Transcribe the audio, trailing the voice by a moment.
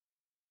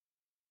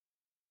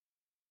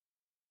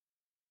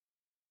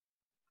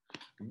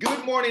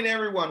Good morning,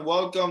 everyone.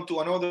 Welcome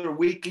to another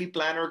weekly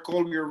planner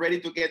call. We are ready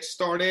to get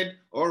started.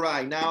 All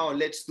right, now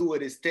let's do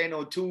it. It's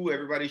 10:02.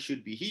 Everybody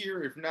should be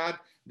here. If not,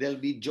 they'll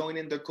be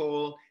joining the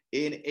call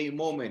in a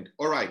moment.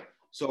 All right,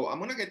 so I'm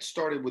going to get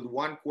started with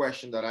one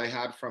question that I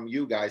had from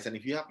you guys. And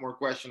if you have more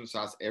questions,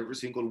 as every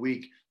single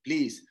week,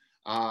 please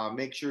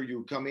make sure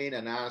you come in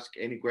and ask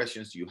any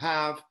questions you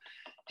have.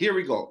 Here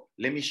we go.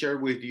 Let me share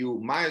with you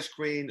my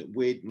screen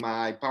with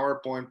my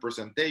PowerPoint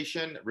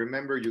presentation.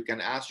 Remember, you can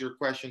ask your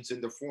questions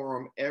in the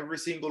forum every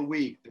single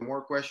week. The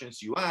more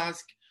questions you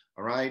ask,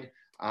 all right,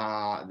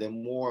 the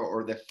more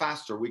or the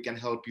faster we can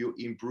help you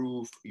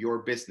improve your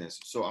business.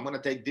 So I'm going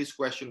to take this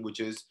question,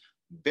 which is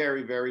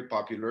very, very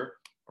popular,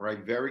 all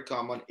right, very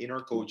common in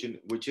our coaching,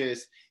 which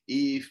is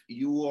if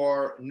you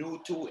are new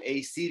to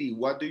a city,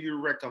 what do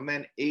you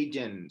recommend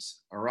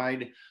agents, all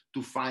right,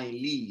 to find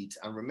leads?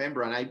 And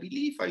remember, and I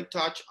believe I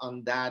touched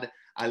on that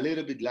a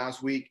little bit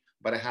last week,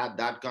 but I had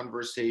that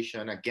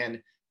conversation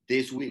again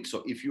this week.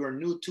 So if you are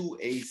new to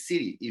a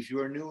city, if you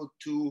are new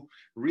to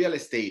real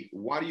estate,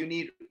 what do you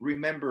need?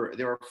 Remember,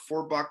 there are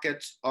 4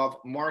 buckets of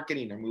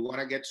marketing, and we want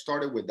to get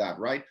started with that,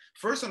 right?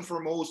 First and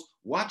foremost,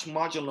 watch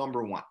module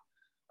number 1.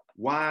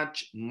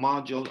 Watch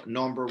module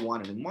number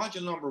 1. And in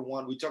module number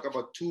 1, we talk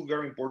about 2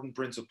 very important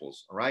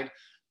principles, all right?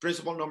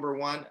 Principle number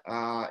 1,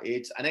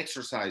 it's an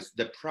exercise,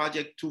 the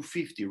Project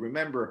 250.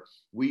 Remember,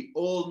 we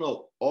all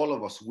know, all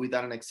of us,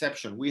 without an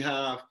exception, we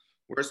have,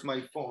 where's my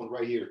phone?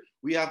 Right here.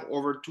 We have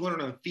over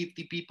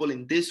 250 people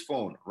in this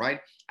phone, right?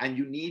 And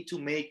you need to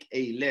make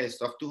a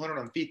list of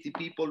 250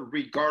 people,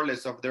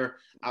 regardless of their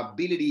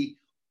ability,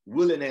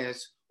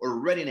 willingness, or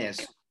readiness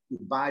to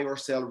buy or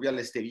sell real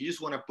estate. You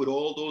just want to put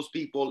all those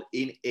people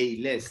in a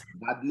list.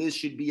 That list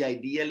should be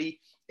ideally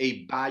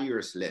a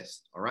buyer's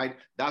list, all right?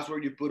 That's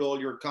where you put all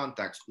your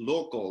contacts,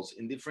 locals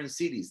in different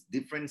cities,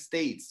 different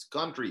states,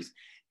 countries,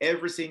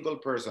 every single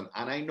person.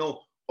 And I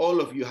know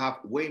all of you have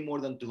way more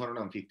than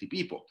 250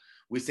 people.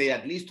 We say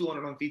at least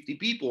 250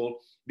 people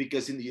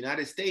because in the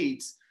United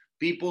States,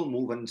 people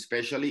move, and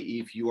especially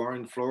if you are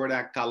in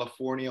Florida,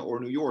 California, or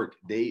New York,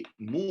 they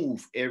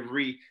move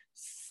every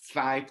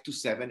 5 to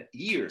 7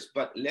 years.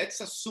 But let's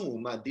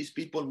assume these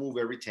people move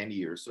every 10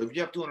 years. So if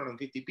you have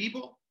 250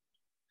 people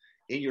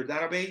in your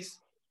database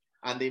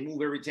and they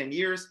move every 10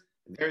 years,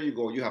 there you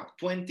go. You have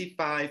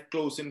 25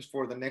 closings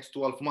for the next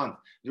 12 months.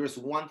 There's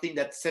one thing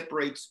that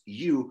separates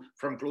you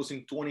from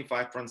closing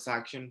 25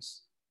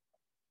 transactions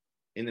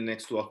in the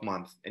next 12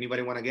 months.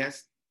 Anybody want to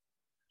guess?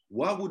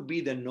 What would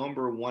be the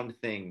number one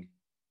thing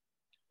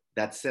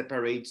that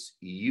separates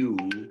you,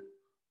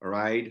 all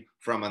right,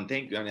 from, and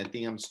thank you, and I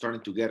think I'm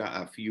starting to get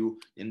a few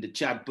in the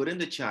chat. Put in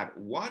the chat,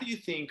 what do you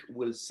think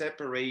will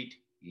separate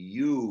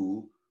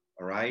you,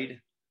 all right,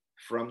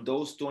 from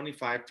those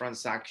 25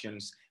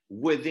 transactions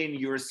within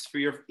your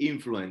sphere of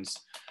influence?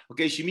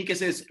 Okay, Shimika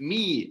says,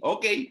 me.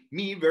 Okay,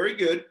 me, very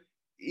good.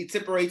 It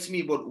separates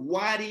me, but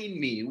what in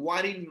me?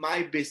 What in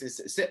my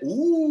business? Say,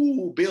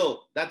 ooh,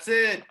 Bill, that's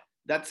it.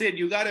 That's it.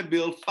 You got to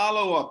build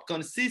follow-up,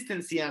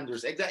 consistency,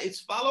 Anders. Exactly.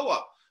 It's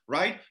follow-up,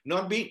 right?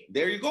 Not being,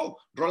 there you go.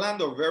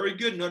 Rolando, very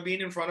good. Not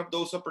being in front of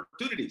those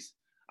opportunities.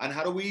 And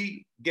how do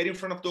we get in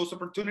front of those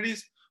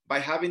opportunities? By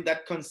having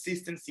that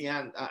consistency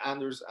and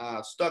Anders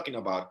talking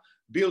about.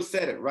 Bill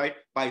said it, right?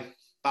 By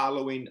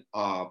following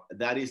up.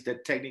 That is the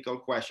technical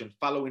question.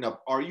 Following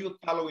up. Are you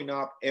following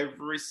up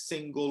every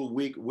single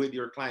week with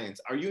your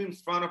clients? Are you in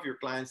front of your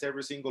clients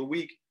every single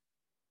week?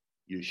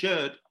 You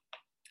should.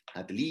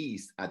 At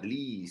least,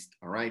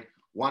 all right?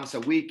 Once a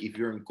week. If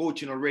you're in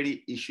coaching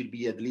already, it should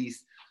be at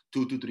least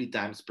 2 to 3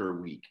 times per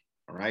week,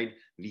 all right?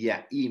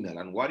 Via email.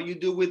 And what do you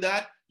do with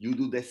that? You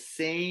do the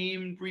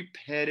same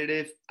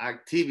repetitive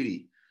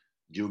activity.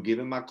 You give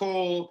him a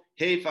call.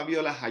 Hey,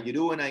 Fabiola, how you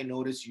doing? I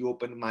noticed you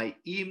opened my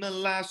email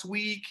last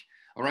week,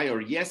 all right?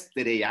 Or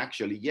yesterday,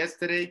 actually.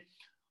 Yesterday.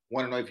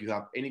 Want to know if you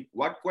have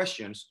what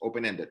questions,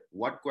 open-ended,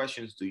 what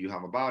questions do you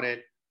have about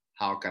it?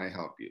 How can I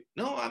help you?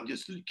 No, I'm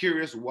just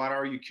curious. What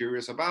are you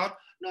curious about?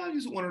 No, I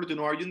just wanted to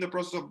know, are you in the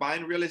process of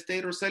buying real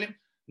estate or selling?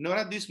 Not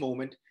at this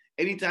moment.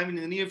 Anytime in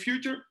the near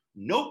future?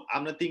 Nope,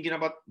 I'm not thinking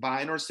about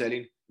buying or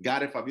selling.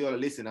 Got it, Fabiola.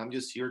 Listen, I'm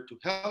just here to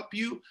help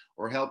you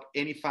or help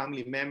any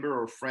family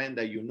member or friend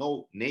that you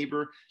know,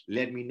 neighbor.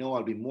 Let me know.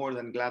 I'll be more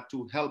than glad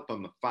to help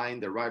them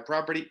find the right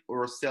property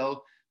or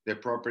sell the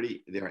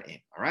property they're in.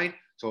 All right?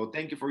 So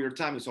thank you for your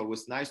time. It's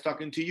always nice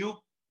talking to you.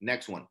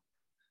 Next one.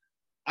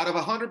 Out of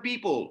 100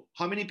 people,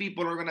 how many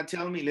people are going to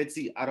tell me, let's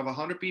see, out of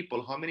 100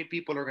 people, how many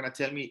people are going to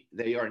tell me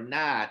they are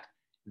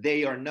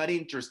not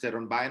interested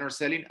in buying or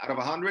selling? Out of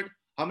 100,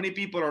 how many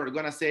people are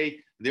going to say,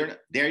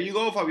 there you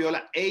go,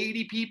 Fabiola,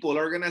 80 people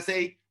are going to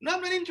say, no,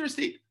 I'm not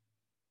interested.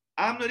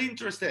 I'm not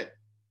interested.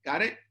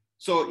 Got it?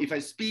 So if I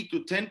speak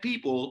to 10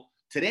 people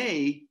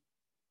today,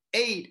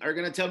 8 are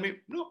going to tell me,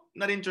 no,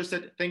 not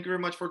interested. Thank you very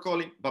much for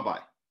calling. Bye-bye.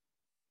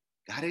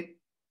 Got it?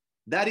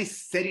 That is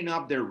setting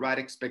up the right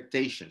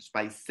expectations.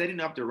 By setting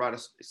up the right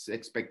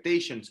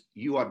expectations,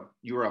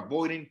 you're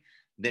avoiding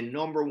the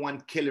number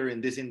one killer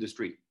in this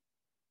industry,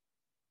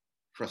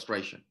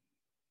 frustration,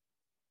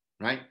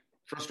 right?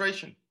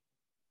 Frustration.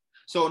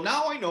 So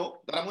now I know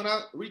that I'm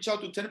gonna reach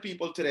out to 10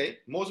 people today.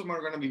 Most of them are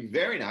gonna be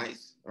very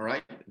nice, all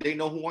right? They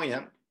know who I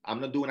am.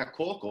 I'm not doing a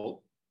cold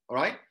call, all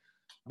right?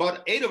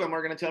 But 8 of them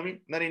are gonna tell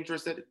me, not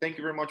interested. Thank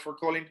you very much for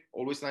calling.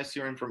 Always nice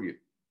hearing from you.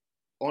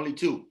 Only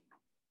 2,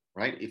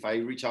 right? If I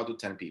reach out to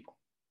 10 people,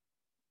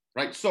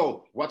 right?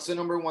 So what's the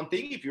number one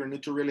thing if you're new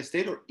to real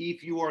estate or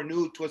if you are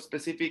new to a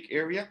specific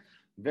area?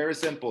 Very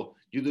simple.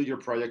 You do your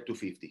project to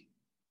 50.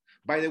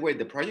 By the way,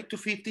 the project to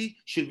 50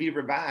 should be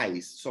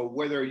revised. So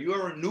whether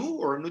you're new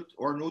or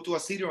new to a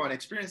city or an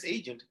experienced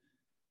agent,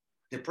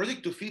 the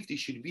project to 50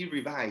 should be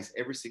revised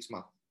every 6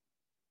 months.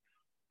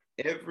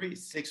 Every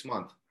 6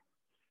 months.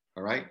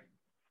 All right.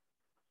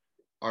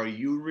 Are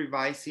you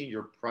revising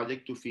your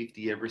project to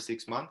 50 every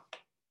 6 months?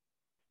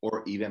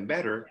 Or even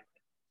better,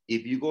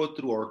 if you go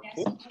through our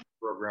coaching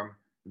program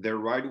the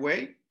right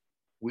way,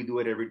 we do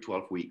it every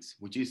 12 weeks,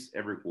 which is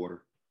every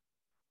quarter.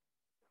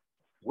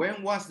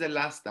 When was the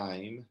last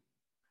time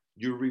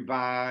you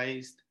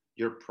revised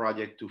your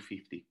project to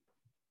 50?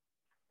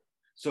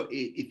 So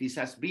if it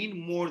has been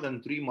more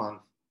than 3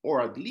 months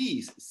or at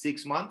least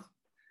 6 months,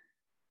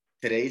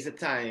 today is the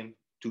time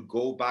to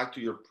go back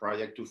to your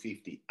project to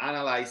 50,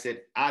 analyze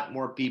it, add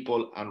more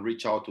people, and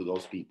reach out to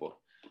those people.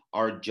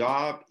 Our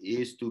job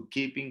is to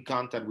keep in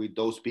contact with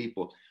those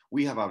people.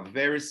 We have a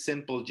very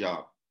simple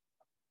job,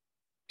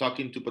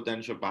 talking to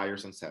potential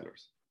buyers and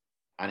sellers.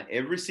 And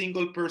every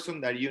single person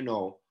that you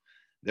know,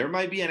 there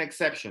might be an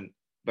exception,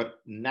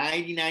 but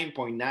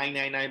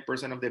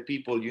 99.999% of the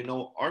people you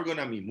know are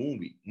gonna be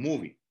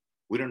moving.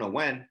 We don't know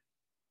when,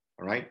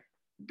 all right?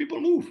 People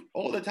move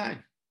all the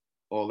time,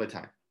 all the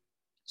time.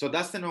 So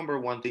that's the number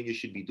one thing you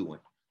should be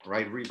doing,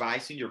 right?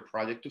 Revising your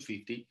project to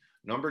 50.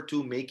 Number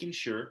 2, making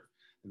sure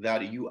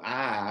that you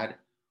add,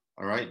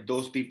 all right,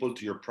 those people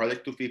to your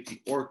project to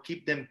 50 or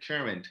keep them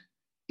current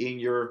in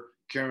your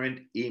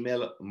current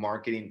email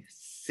marketing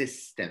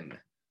system,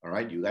 all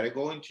right? You got to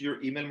go into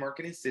your email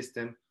marketing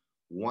system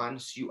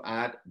once you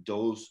add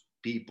those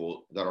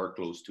people that are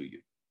close to you.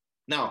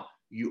 Now,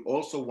 you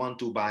also want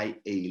to buy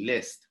a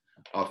list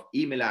of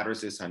email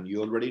addresses, and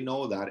you already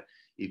know that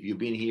if you've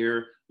been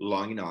here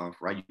long enough,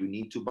 right? You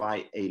need to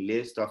buy a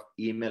list of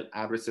email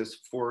addresses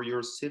for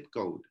your zip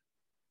code.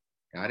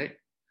 Got it?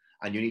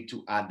 And you need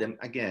to add them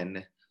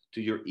again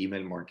to your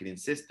email marketing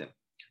system.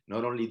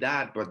 Not only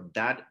that, but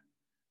that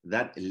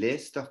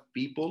list of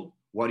people,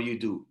 what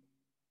do?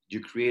 You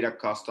create a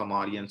custom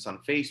audience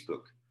on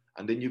Facebook,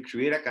 and then you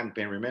create a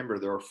campaign. Remember,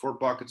 there are 4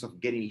 buckets of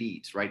getting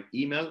leads, right?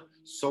 Email,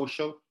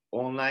 social,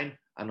 online,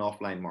 and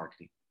offline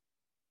marketing.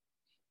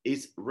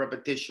 It's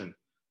repetition,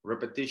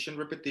 repetition,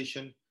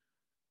 repetition,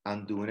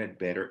 and doing it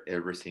better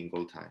every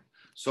single time.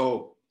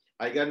 So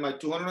I got my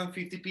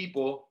 250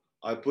 people,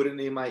 I put it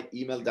in my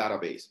email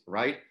database,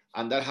 right?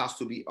 And that has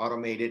to be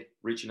automated,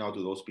 reaching out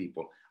to those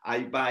people.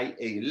 I buy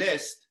a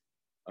list,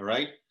 all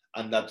right?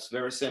 And that's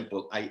very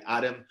simple. I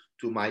add them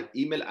to my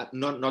email,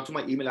 not to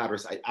my email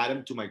address, I add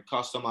them to my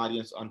custom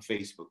audience on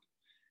Facebook.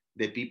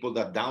 The people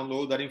that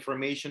download that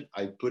information,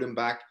 I put them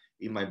back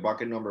in my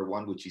bucket number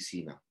 1, which is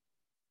email.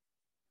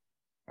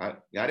 All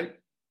right, got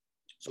it?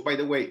 So by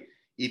the way,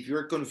 if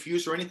you're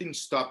confused or anything,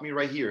 stop me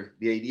right here.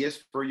 The idea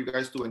is for you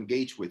guys to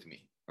engage with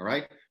me. All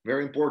right.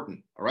 Very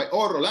important. All right.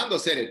 Oh, Rolando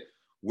said it.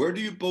 Where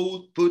do you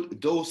both put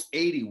those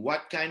 80?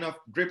 What kind of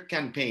drip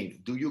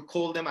campaign? Do you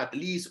call them at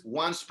least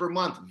once per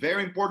month?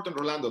 Very important,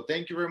 Rolando.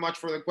 Thank you very much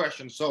for the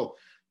question. So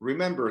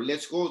remember,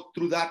 let's go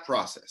through that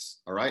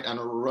process. All right. And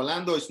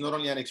Rolando is not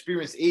only an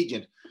experienced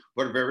agent,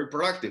 but very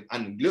productive.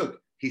 And look,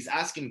 he's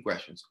asking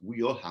questions.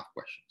 We all have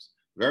questions.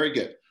 Very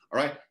good. All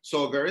right.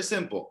 So very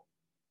simple.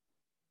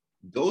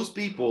 Those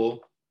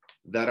people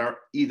that are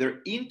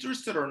either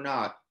interested or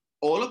not,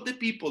 all of the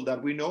people that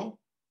we know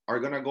are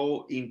going to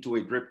go into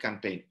a drip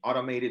campaign,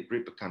 automated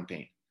drip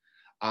campaign.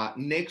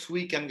 Next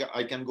week,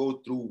 I can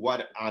go through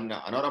what an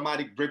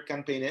automatic drip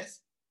campaign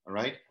is. All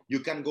right.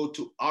 You can go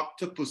to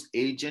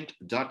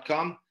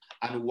octopusagent.com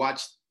and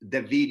watch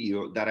the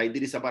video that I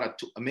did. Is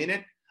about a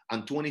minute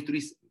and 20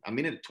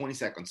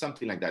 seconds,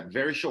 something like that.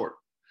 Very short,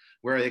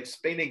 where I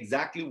explain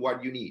exactly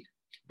what you need.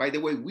 By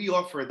the way, we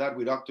offer that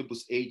with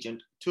Octopus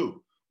Agent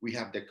too. We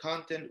have the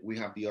content, we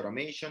have the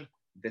automation,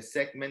 the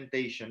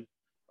segmentation,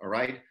 all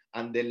right,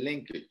 and the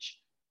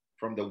linkage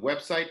from the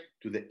website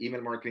to the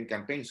email marketing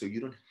campaign. So you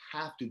don't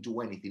have to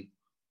do anything.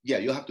 Yeah,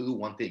 you have to do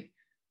one thing.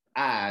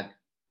 Add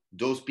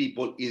those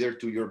people either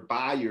to your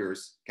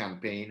buyers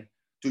campaign,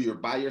 to your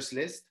buyers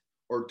list,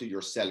 or to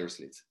your sellers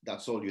list.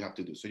 That's all you have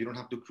to do. So you don't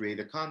have to create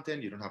the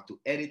content, you don't have to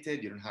edit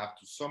it, you don't have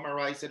to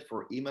summarize it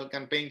for email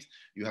campaigns.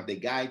 You have the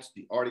guides,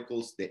 the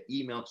articles, the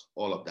emails,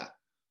 all of that.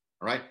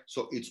 All right.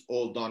 So it's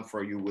all done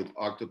for you with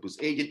Octopus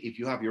Agent. If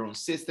you have your own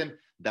system,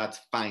 that's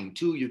fine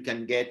too. You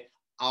can get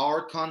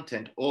our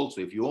content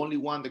also. If you only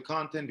want the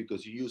content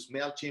because you use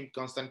MailChimp,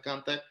 Constant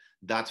Contact,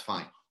 that's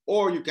fine.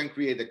 Or you can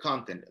create the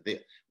content,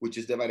 which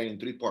is divided in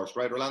 3 parts,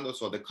 right, Rolando?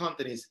 So the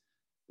content is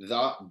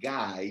the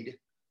guide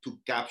to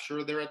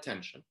capture their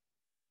attention.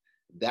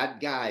 That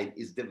guide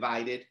is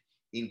divided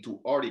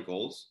into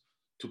articles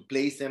to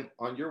place them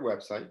on your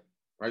website,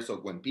 right? So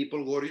when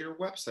people go to your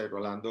website,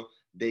 Rolando,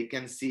 they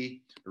can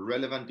see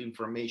relevant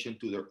information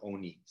to their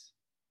own needs.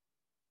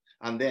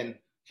 And then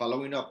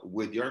following up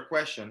with your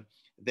question,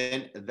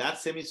 then that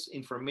same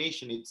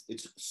information,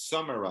 it's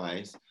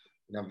summarized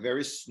in a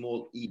very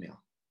small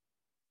email.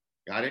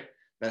 Got it?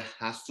 That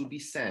has to be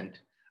sent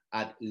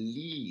at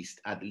least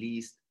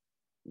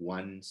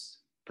once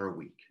per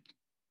week.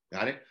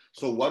 Got it?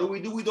 So what do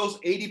we do with those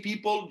 80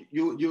 people?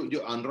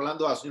 And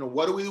Rolando asked,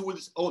 what do we do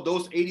with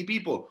those 80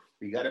 people?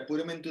 We got to put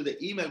them into the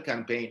email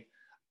campaign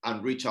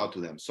and reach out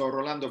to them. So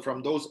Rolando,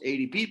 from those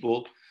 80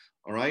 people,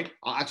 all right,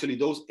 actually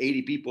those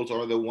 80 people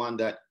are the one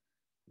that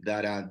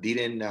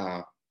didn't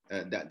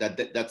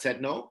that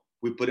said no.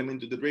 We put them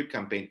into the drip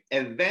campaign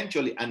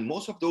eventually, and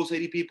most of those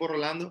 80 people,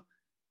 Rolando,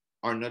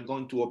 are not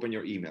going to open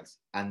your emails,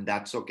 and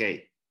that's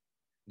okay.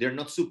 They're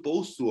not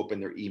supposed to open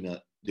their email,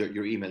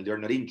 your email. They're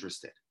not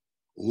interested.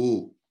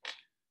 Ooh,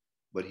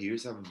 but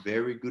here's a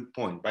very good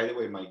point. By the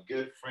way, my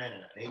good friend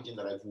and an agent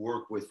that I've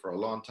worked with for a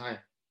long time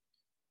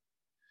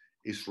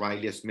is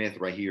Riley Smith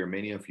right here.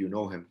 Many of you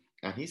know him.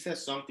 And he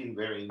says something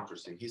very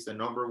interesting. He's the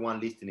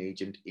 #1 listing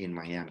agent in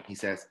Miami. He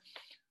says,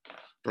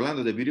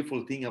 Rolando, the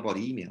beautiful thing about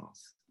emails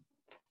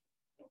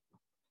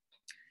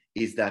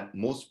is that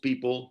most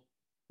people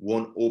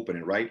won't open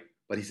it, right?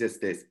 But he says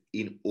this,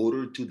 in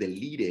order to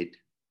delete it,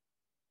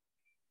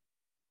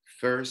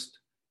 first,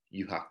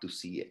 you have to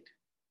see it.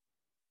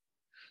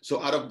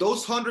 So out of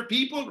those 100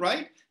 people,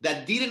 right,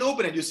 that didn't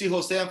open it, you see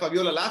Jose and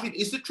Fabiola laughing,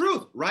 it's the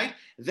truth, right?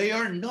 They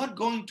are not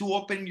going to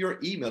open your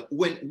email.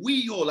 When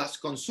we all as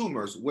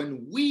consumers,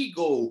 when we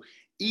go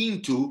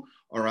into,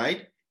 all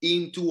right,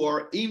 into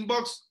our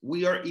inbox,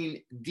 we are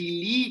in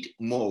delete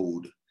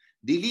mode.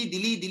 Delete,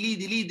 delete, delete,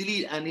 delete,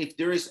 delete. And if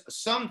there is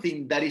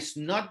something that is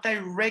not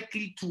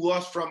directly to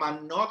us from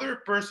another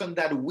person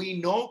that we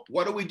know,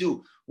 what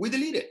do? We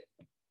delete it.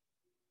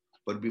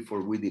 But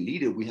before we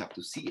delete it, we have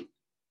to see it.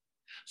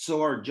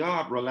 So our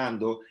job,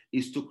 Rolando,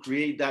 is to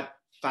create that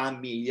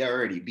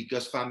familiarity,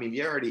 because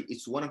familiarity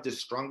is one of the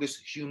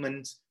strongest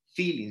human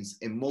feelings,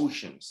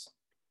 emotions.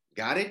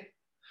 Got it?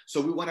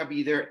 So we want to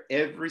be there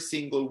every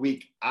single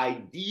week,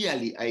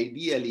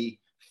 ideally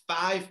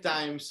 5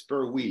 times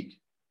per week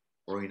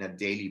or in a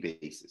daily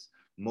basis.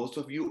 Most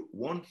of you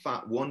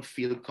won't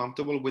feel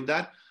comfortable with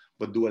that,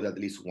 but do it at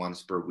least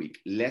once per week.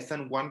 Less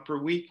than 1 per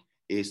week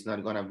is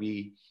not going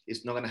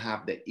to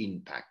have the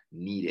impact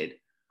needed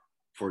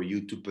for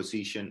you to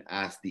position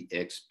as the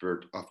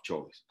expert of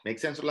choice. Make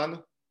sense,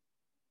 Orlando?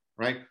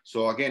 Right?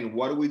 So again,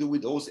 what do we do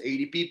with those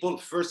 80 people?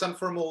 First and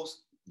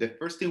foremost, the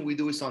first thing we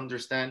do is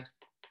understand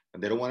that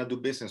they don't want to do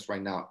business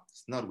right now.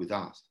 It's not with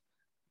us.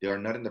 They are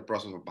not in the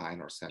process of buying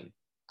or selling.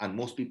 And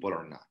most people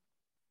are not.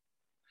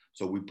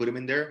 So we put them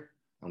in there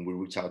and we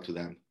reach out to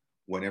them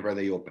whenever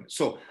they open.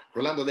 So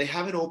Rolando, they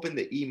haven't opened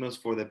the emails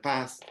for the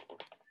past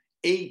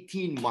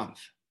 18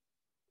 months.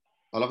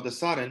 All of a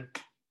sudden,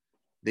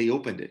 they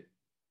opened it.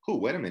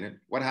 Wait a minute,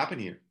 what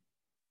happened here?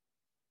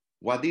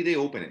 Why did they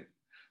open it?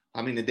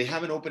 I mean, they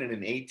haven't opened it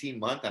in 18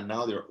 months and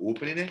now they're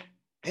opening it.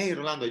 Hey,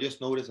 Rolando, I just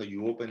noticed that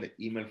you opened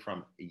the email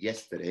from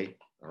yesterday,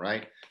 all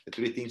right? The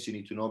 3 things you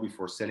need to know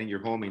before selling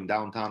your home in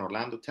downtown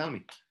Orlando. Tell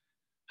me,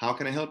 how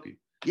can I help you?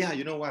 Yeah,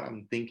 you know what?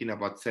 I'm thinking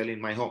about selling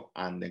my home.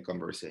 And the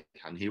conversation.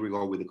 And here we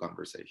go with the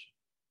conversation.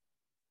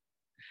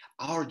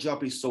 Our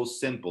job is so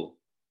simple,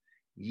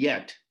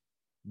 yet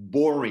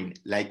boring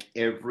like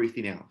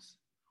everything else.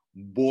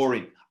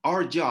 Boring.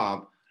 Our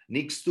job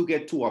needs to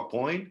get to a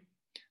point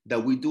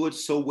that we do it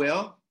so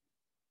well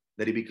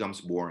that it becomes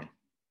boring.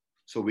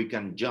 So we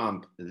can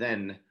jump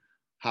then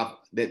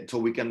so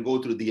we can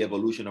go through the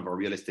evolution of a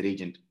real estate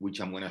agent, which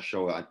I'm going to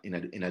show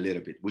in a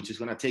little bit, which is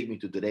going to take me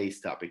to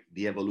today's topic,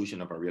 the evolution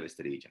of a real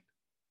estate agent.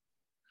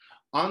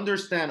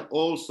 Understand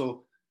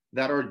also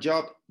that our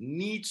job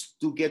needs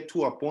to get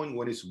to a point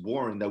when it's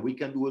boring, that we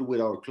can do it with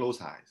our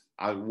closed eyes.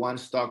 I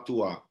once talked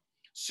to a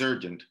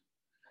surgeon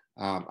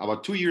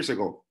about 2 years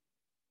ago,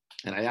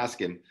 and I asked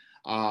him,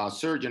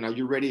 surgeon, are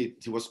you ready?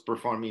 He was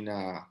performing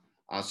a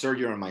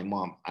surgery on my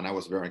mom, and I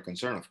was very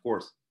concerned, of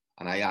course.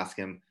 And I asked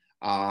him,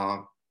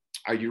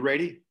 are you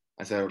ready?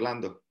 I said,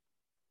 Orlando,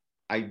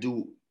 I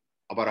do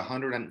about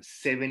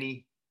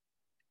 170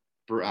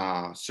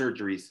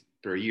 surgeries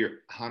per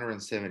year,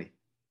 170.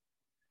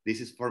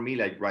 This is for me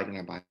like riding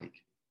a bike.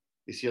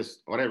 It's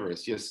just whatever.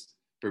 It's just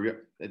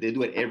they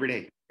do it every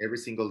day, every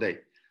single day.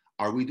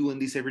 Are we doing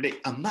this every day?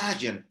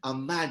 Imagine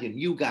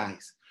you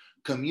guys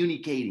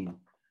communicating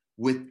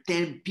with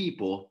 10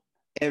 people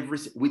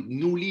with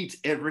new leads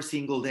every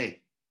single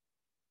day.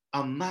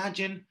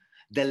 Imagine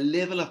the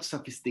level of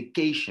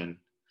sophistication,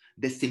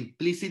 the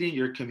simplicity in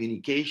your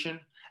communication,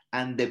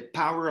 and the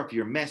power of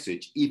your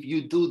message if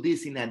you do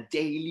this in a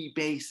daily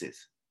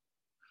basis.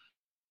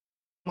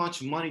 How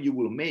much money you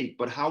will make,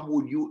 but how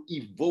will you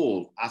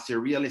evolve as a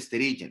real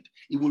estate agent?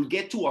 It will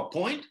get to a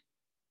point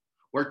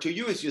where to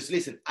you it's just,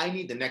 listen, I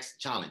need the next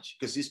challenge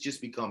because it's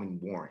just becoming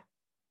boring.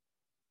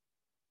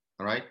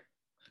 All right?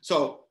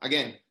 So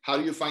again, how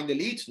do you find the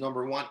leads?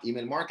 Number one,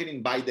 email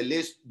marketing, buy the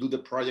list, do the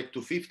project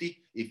to 50.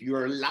 If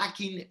you're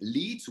lacking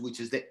leads, which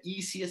is the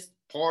easiest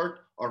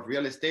part of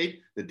real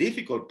estate, the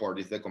difficult part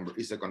is the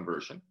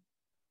conversion.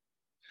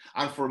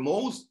 And for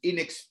most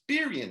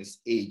inexperienced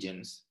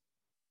agents,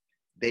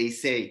 they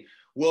say,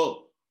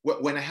 well,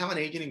 when I have an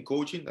agent in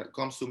coaching that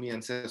comes to me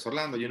and says,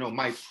 Orlando, you know,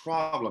 my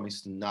problem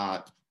is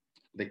not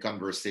the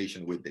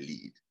conversation with the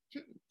lead.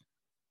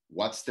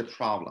 What's the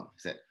problem? I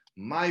said,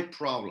 my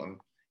problem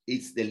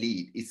is the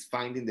lead. It's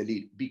finding the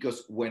lead,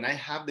 because when I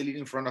have the lead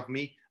in front of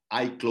me,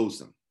 I close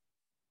them.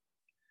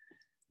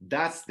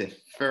 That's the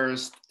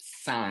first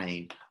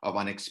sign of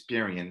an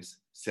experienced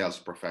sales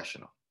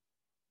professional.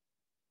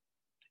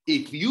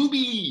 If you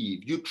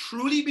believe, you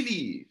truly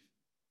believe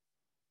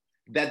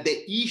that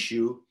the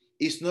issue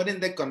is not in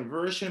the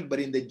conversion, but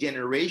in the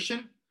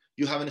generation,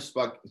 you haven't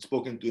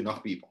spoken to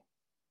enough people,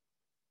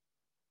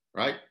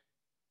 right?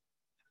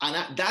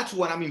 And that's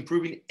what I'm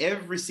improving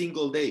every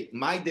single day.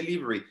 My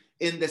delivery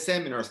in the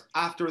seminars,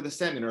 after the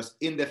seminars,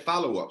 in the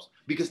follow-ups,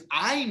 because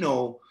I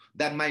know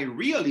that my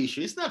real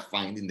issue is not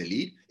finding the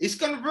lead, it's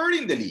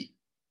converting the lead.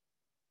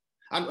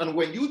 And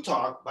when you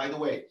talk, by the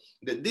way,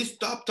 these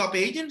top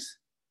agents,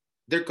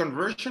 their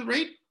conversion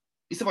rate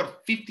is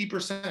about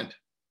 50%.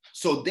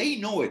 So they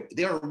know it.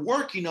 They are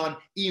working on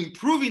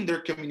improving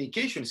their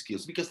communication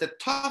skills, because the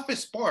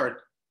toughest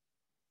part,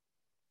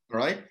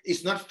 right,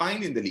 is not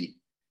finding the lead,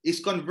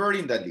 it's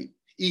converting that lead.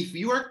 If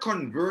you are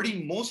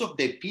converting most of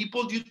the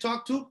people you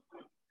talk to,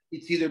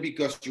 it's either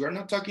because you are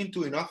not talking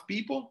to enough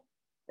people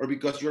or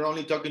because you're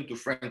only talking to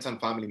friends and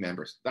family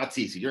members. That's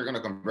easy. You're going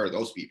to convert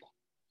those people.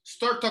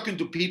 Start talking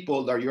to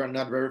people that you are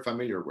not very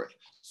familiar with.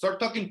 Start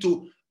talking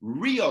to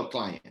real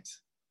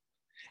clients.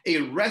 A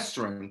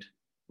restaurant,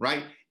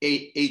 right?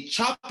 A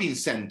shopping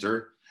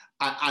center,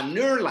 an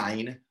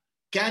airline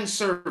can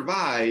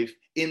survive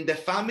in the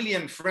family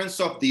and friends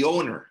of the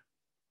owner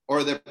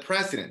or the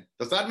president.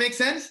 Does that make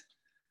sense?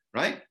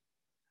 Right?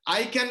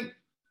 I can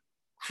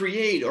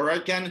create, or I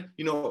can,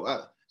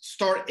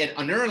 start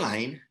an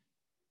airline,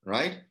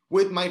 right,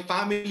 with my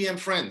family and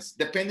friends,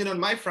 depending on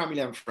my family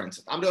and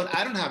friends. I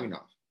don't have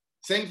enough.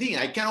 Same thing.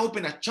 I can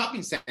open a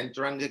shopping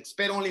center and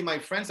expect only my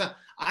friends.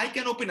 I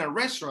can open a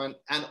restaurant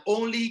and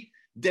only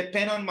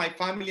depend on my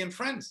family and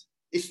friends.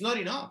 It's not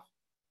enough.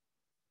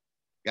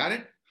 Got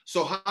it?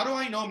 So how do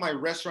I know my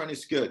restaurant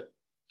is good?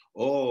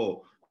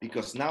 Oh,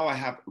 because now I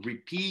have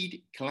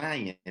repeat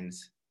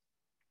clients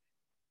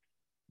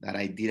that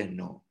I didn't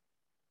know.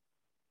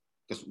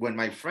 Because when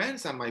my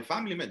friends and my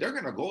family, they're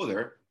going to go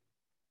there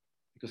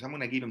because I'm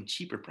going to give them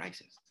cheaper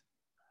prices,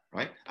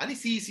 right? And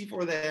it's easy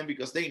for them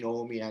because they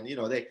know me and,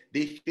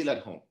 they feel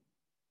at home.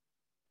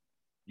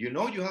 You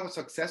have a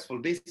successful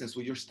business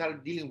when you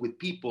start dealing with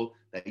people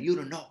that you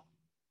don't know.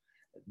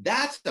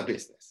 That's the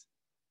business.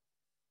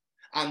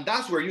 And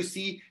that's where you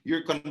see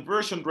your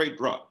conversion rate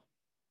drop.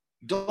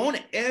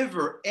 Don't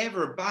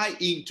ever buy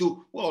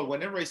into, well,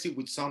 whenever I sit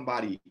with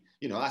somebody,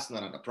 that's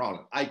not a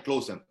problem. I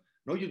close them.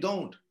 No, you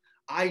don't.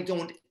 I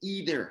don't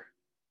either.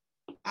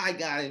 I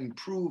got to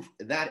improve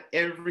that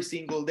every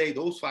single day.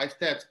 Those 5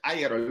 steps,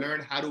 I got to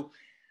learn how to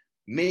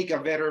make a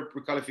better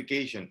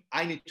pre-qualification.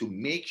 I need to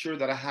make sure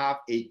that I have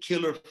a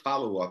killer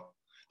follow-up,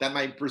 that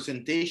my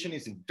presentation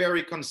is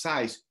very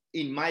concise.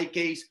 In my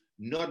case,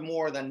 not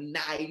more than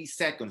 90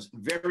 seconds,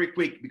 very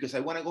quick, because I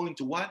want to go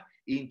into what?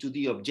 Into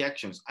the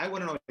objections. I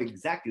want to know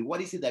exactly what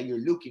is it that you're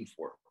looking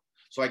for,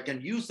 so I can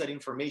use that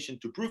information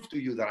to prove to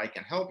you that I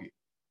can help you.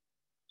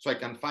 So I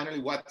can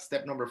finally,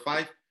 step number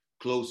 5,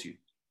 close you,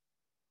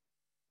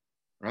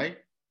 right?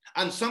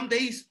 And some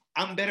days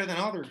I'm better than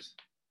others.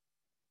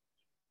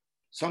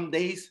 Some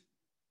days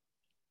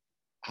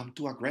I'm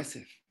too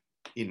aggressive,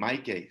 in my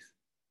case.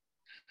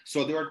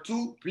 So there are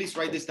 2, please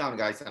write this down,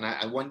 guys, and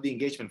I want the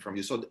engagement from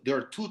you. So there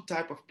are 2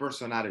 types of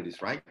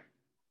personalities, right?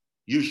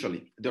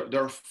 Usually.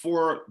 There are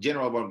 4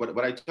 general ones,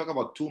 but I talk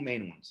about 2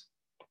 main ones.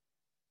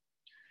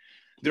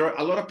 There are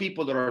a lot of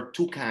people that are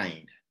too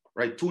kind,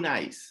 right? Too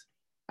nice,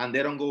 and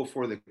they don't go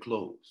for the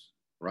close,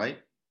 right?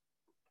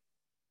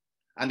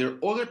 And there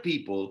are other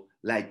people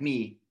like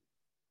me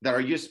that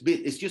are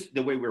it's just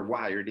the way we're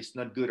wired. It's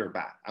not good or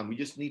bad. And we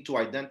just need to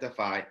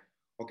identify,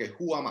 okay,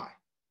 who am I,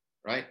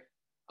 right?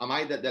 Am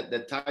I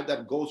the type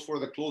that goes for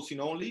the closing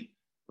only,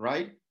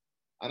 right?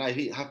 And I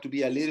have to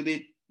be a little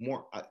bit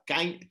more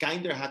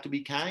kinder, have to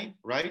be kind,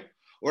 right?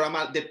 Or am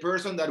I the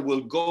person that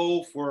will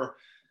go for,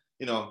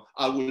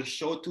 I will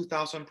show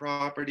 2,000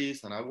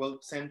 properties and I will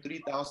send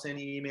 3,000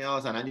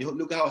 emails, and you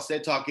look how I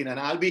said talking,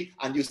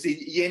 and you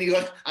see Jenny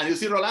go, and you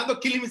see Rolando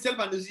killing himself,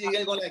 and you see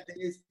Jenny go like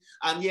this,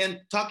 and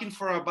then talking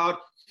for about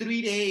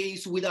 3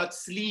 days without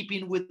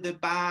sleeping with the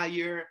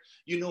buyer,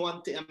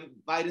 I'm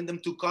inviting them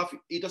to coffee.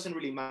 It doesn't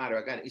really matter.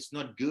 Again, it's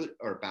not good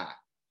or bad.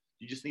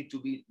 You just need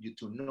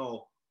to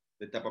know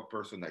the type of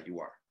person that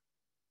you are,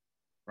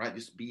 right?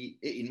 Just be,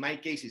 in my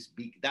case,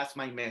 that's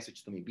my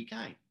message to me. Be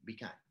kind, be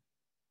kind.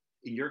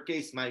 In your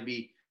case, might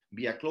be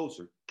a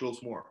closer,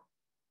 close more,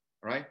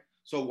 right?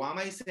 So why am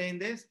I saying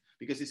this?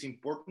 Because it's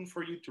important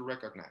for you to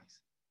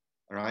recognize,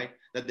 all right,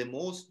 that the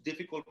most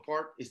difficult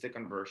part is the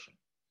conversion.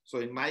 So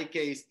in my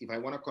case, if I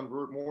want to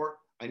convert more,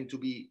 I need to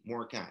be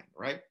more kind,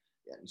 right?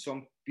 In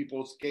some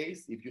people's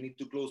case, if you need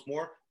to close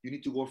more, you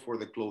need to go for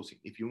the closing.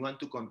 If you want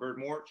to convert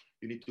more,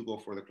 you need to go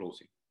for the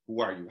closing.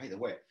 Who are you? By the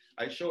way,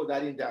 I showed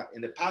that in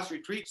the past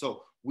retreat.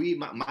 So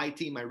my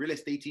team, my real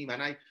estate team,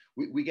 and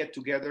we get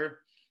together,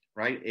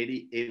 right?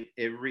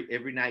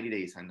 Every 90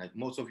 days, and like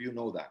most of you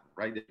know that,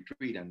 right? The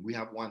retreat, and we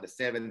have one the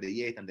 7th,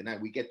 the 8th, and the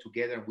 9th. We get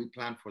together and we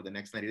plan for the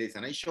next 90 days.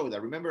 And I showed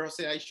that. Remember,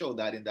 Jose, I showed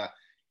that in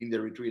the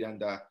retreat,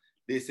 and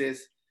this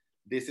is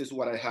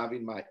what I have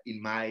in my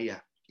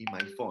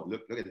phone.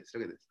 Look at this.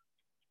 Look at this.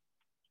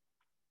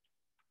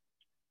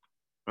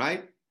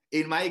 Right?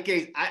 In my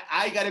case,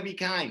 I gotta be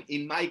kind.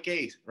 In my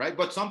case, right?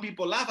 But some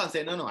people laugh and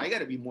say, no, I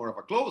gotta be more of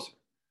a closer,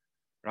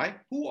 right?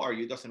 Who are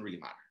you? Doesn't really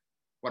matter.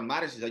 What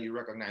matters is that you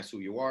recognize who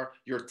you are,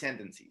 your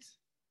tendencies,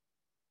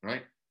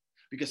 right?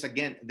 Because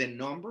again, the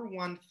number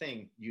one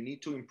thing you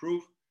need to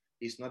improve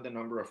is not the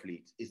number of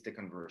leads, it's the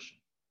conversion.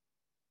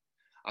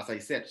 As I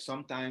said,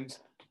 sometimes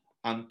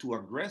I'm too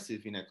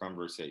aggressive in a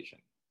conversation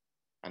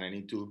and I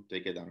need to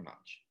take it down a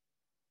notch.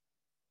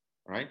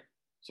 All right?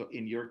 So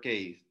in your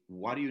case,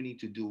 what do you need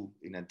to do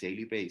in a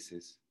daily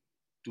basis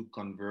to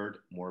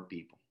convert more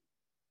people?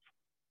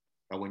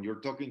 But when you're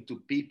talking to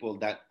people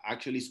that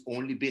actually is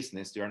only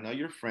business, they are not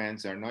your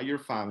friends, they are not your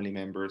family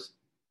members,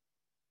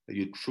 that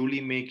you truly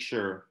make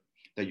sure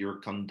that you're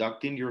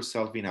conducting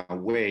yourself in a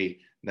way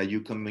that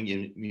you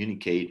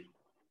communicate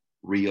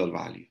real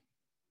value.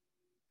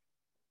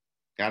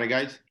 Got it,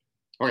 guys?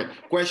 Okay,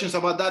 questions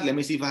about that? Let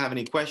me see if I have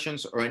any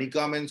questions or any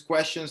comments,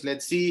 questions.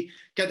 Let's see.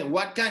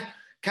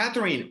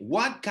 Catherine,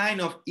 what kind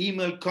of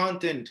email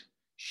content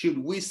should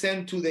we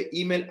send to the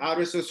email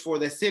addresses for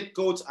the zip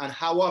codes and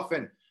how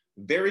often?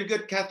 Very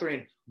good,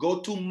 Catherine. Go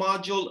to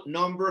module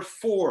number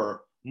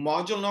 4.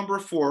 Module number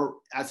 4,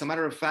 as a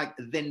matter of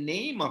fact, the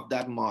name of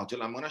that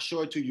module, I'm going to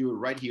show it to you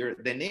right here.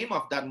 The name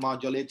of that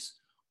module, it's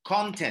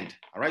content.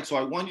 All right. So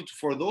I want you to,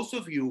 for those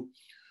of you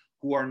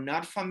who are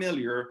not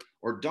familiar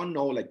or don't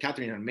know, like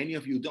Catherine, and many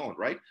of you don't,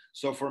 right?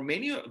 So for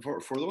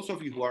those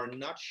of you who are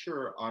not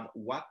sure on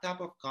what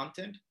type of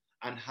content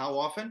and how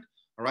often,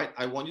 all right,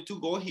 I want you to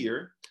go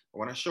here. I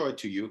want to show it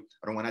to you.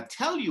 I don't want to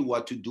tell you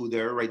what to do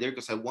there, right there,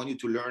 because I want you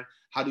to learn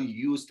how to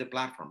use the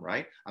platform,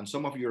 right? And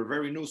some of you are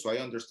very new, so I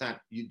understand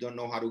you don't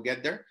know how to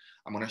get there.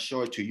 I'm going to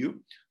show it to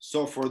you.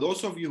 So for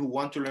those of you who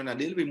want to learn a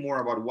little bit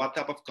more about what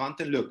type of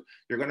content, look,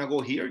 you're going to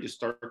go here. You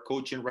start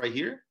coaching right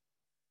here.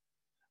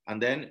 And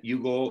then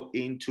you go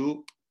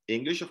into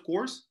English, of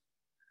course.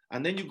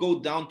 And then you go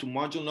down to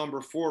module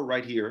number 4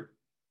 right here.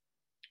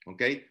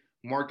 Okay,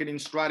 marketing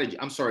strategy.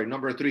 I'm sorry,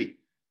 number 3.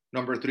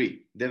 Number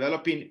 3,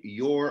 developing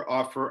your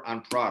offer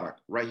and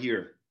product right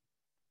here,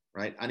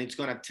 right? And it's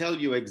going to tell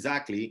you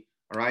exactly,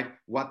 all right,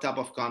 what type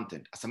of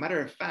content. As a matter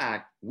of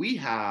fact, we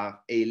have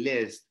a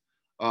list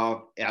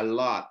of a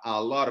lot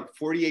of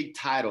 48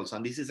 titles.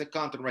 And this is a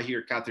content right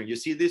here, Catherine. You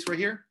see this right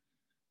here?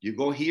 You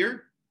go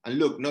here and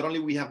look, not only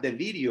we have the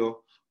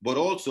video, but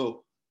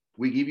also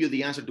we give you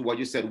the answer to what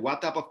you said.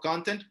 What type of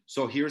content?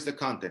 So here's the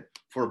content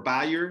for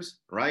buyers,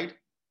 right?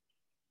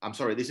 I'm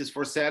sorry, this is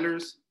for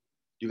sellers.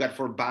 You got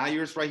for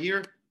buyers right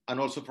here and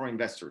also for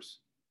investors,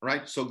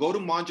 right? So go to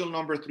module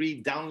number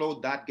 3,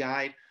 download that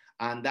guide,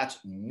 and that's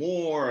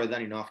more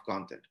than enough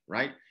content,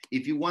 right?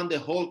 If you want the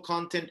whole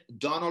content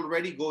done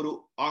already, go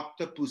to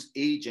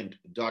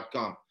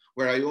octopusagent.com,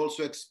 where I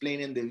also explain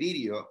in the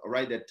video,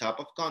 right, the type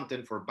of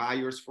content for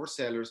buyers, for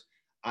sellers,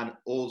 and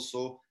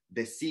also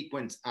the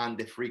sequence and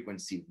the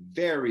frequency.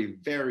 Very,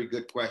 very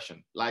good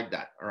question. Like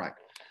that. All right.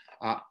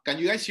 Can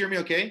you guys hear me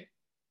okay?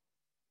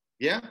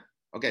 Yeah?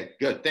 Okay,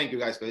 good. Thank you,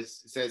 guys. It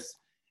says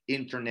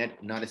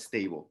internet not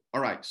stable.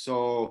 All right.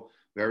 So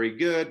very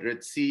good.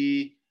 Let's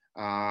see.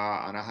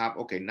 And I have,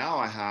 okay, now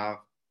I have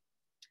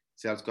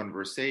sales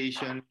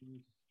conversation.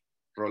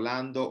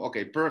 Rolando.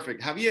 Okay,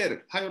 perfect.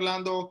 Javier. Hi,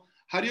 Orlando.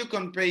 How do you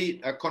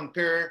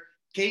compare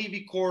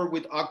KV Core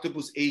with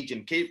Octopus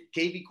Agent?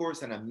 KV Core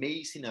is an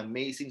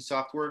amazing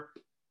software.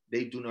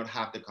 They do not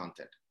have the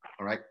content.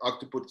 All right.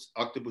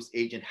 Octopus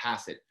Agent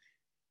has it.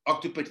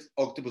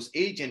 Octopus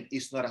Agent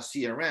is not a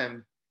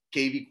CRM.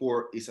 KV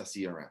Core is a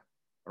CRM.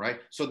 All right.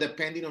 So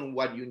depending on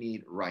what you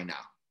need right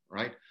now.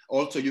 Right.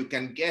 Also, you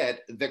can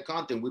get the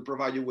content. We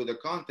provide you with the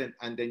content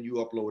and then you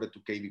upload it to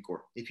KV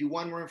Core. If you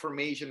want more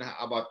information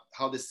about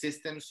how the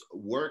systems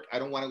work, I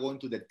don't want to go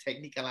into the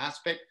technical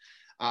aspect.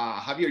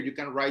 Javier, you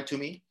can write to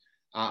me.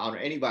 Or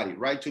anybody,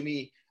 write to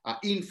me,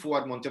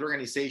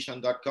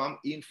 info@montielorganization.com,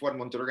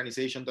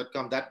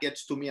 info@montielorganization.com. That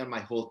gets to me and my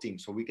whole team,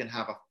 so we can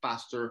have a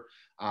faster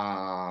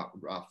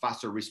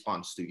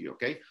response to you,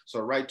 okay? So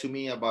write to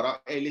me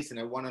about, hey, listen,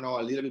 I want to know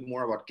a little bit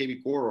more about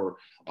KV Core or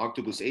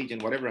Octopus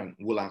Agent, whatever, and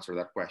we'll answer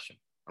that question,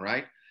 all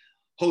right?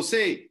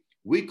 Jose,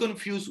 we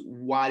confuse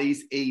what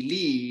is a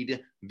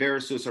lead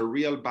versus a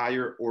real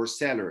buyer or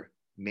seller.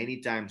 Many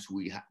times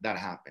that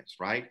happens,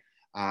 right?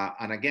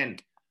 And again,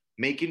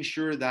 making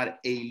sure that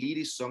a lead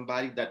is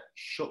somebody that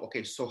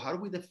okay, so how do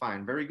we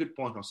define, very good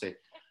point, Jose.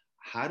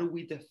 How do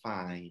we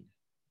define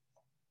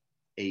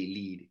a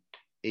lead?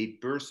 A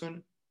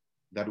person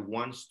that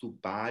wants to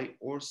buy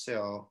or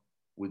sell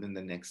within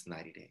the next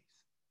 90 days.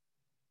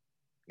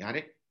 Got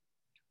it?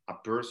 A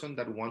person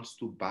that wants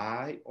to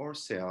buy or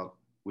sell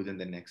within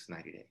the next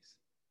 90 days.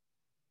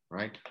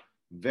 Right?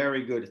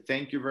 Very good.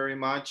 Thank you very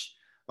much.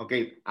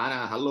 Okay,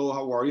 Anna, hello,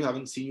 how are you?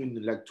 Haven't seen you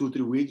in like 2,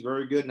 3 weeks.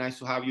 Very good. Nice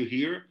to have you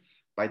here.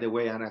 By the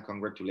way, Anna,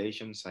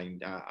 congratulations.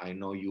 I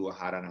know you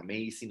had an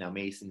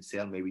amazing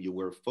sale. Maybe you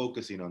were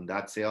focusing on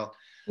that sale.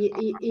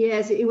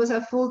 Yes, it was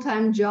a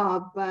full-time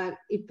job, but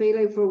it paid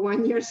like for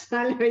 1 year's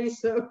salary.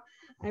 So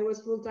I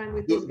was full-time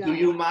with this guy. Do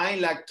you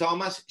mind, like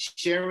Thomas,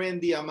 sharing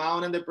the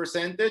amount and the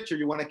percentage, or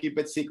you want to keep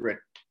it secret?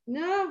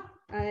 No,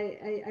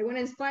 I want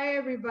to inspire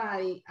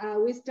everybody.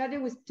 We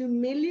started with 2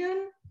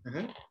 million.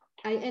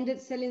 I ended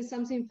selling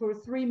something for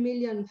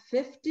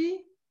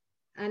 3,050,000,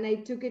 and I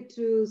took it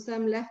to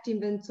some left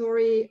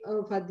inventory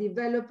of a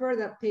developer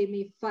that paid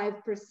me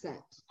 5%.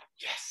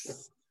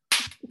 Yes.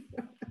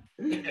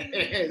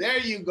 There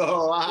you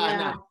go,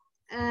 Anna.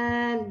 Yeah.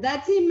 And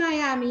that's in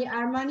Miami.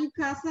 Armani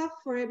Casa,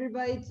 for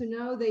everybody to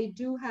know, they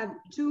do have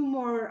 2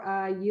 more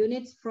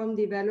units from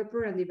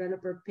developer, and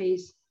developer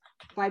pays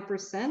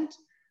 5%.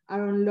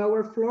 Are on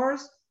lower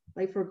floors,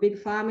 like for big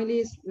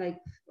families, like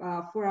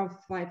 4 or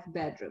 5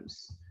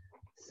 bedrooms.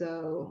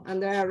 So,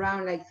 and they're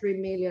around like 3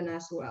 million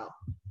as well.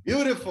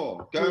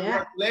 Beautiful.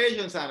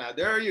 Congratulations, yeah. Anna.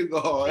 There you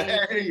go.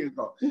 There you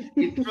go.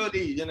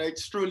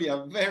 It's truly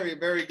a very,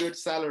 very good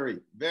salary.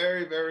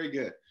 Very, very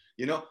good.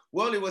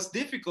 Well, it was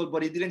difficult,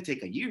 but it didn't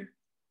take a year.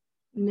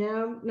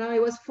 No,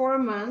 it was 4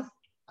 months.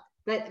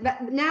 But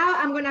now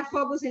I'm going to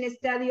focus and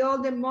study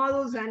all the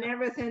models and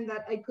everything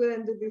that I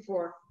couldn't do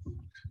before.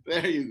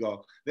 There you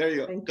go. There you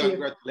go. Thank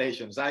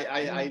Congratulations. You.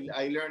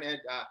 I learned it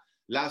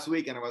last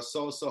week, and I was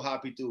so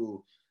happy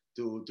to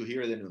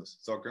hear the news.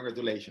 So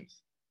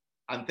congratulations.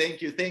 And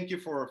thank you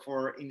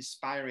for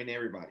inspiring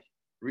everybody.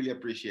 Really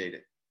appreciate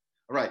it.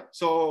 All right.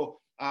 So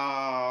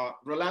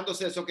Rolando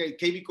says, okay,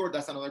 KB Core,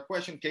 that's another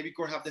question. KB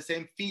Core have the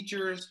same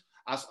features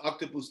as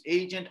Octopus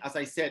Agent. As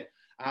I said,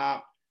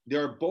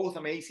 they're both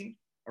amazing.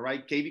 All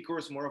right. KB Core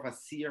is more of a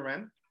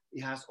CRM.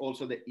 It has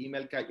also the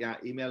email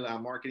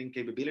marketing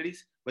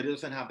capabilities, but it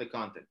doesn't have the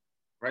content,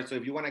 right? So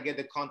if you want to get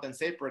the content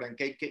separate and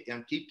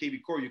keep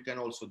KB Core, you can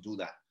also do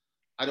that.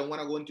 I don't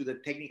want to go into the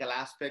technical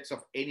aspects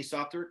of any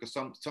software, because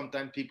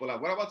sometimes people are,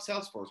 what about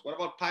Salesforce? What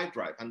about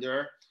Pipedrive? And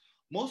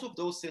most of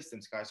those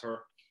systems, guys,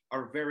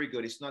 are very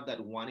good. It's not that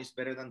one is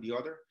better than the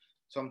other.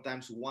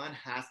 Sometimes one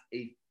has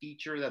a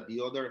feature that the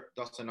other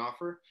doesn't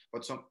offer,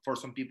 but for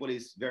some people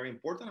it's very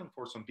important, and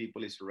for some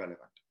people it's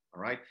irrelevant.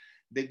 All right.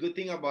 The good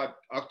thing about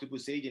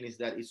Octopus Agent is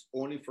that it's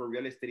only for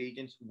real estate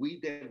agents. We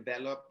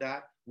developed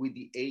that with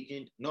the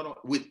agent,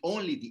 with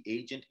only the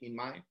agent in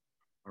mind.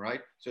 All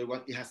right. So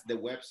it has the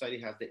website,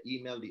 it has the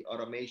email, the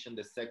automation,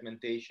 the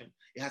segmentation.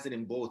 It has it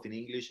in both, in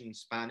English and in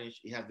Spanish.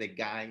 It has the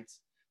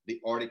guides,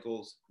 the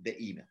articles, the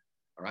email.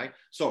 All right.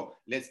 So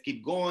let's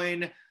keep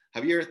going.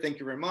 Javier, thank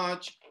you very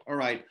much. All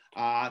right.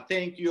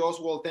 Thank you,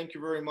 Oswald. Thank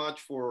you very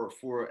much for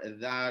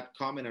that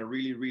comment. I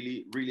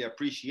really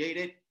appreciate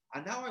it.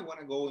 And now I want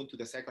to go into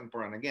the second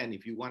part. And again,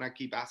 if you want to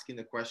keep asking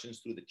the questions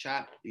through the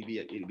chat,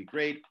 it'll be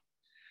great.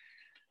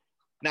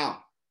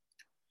 Now,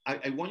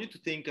 I want you to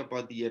think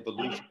about the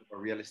evolution of a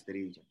real estate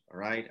agent, all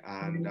right?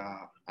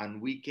 And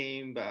we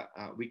came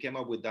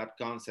up with that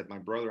concept, my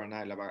brother and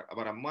I,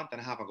 about a month and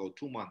a half ago,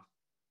 2 months.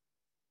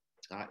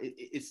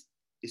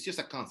 It's just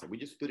a concept. We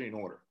just put it in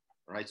order,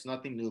 all right? It's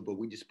nothing new, but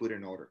we just put it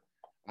in order.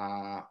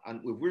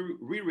 And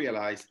we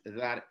realized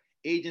that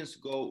agents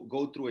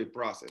go through a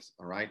process,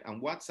 all right?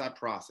 And what's that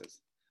process?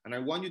 And I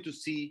want you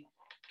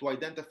to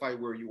identify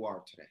where you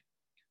are today.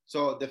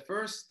 So the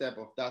first step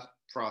of that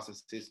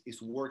process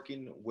is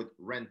working with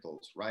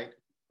rentals, right?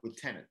 With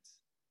tenants,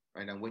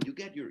 right? And when you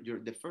get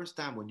the first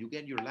time when you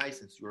get your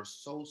license, you're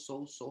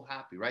so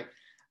happy, right?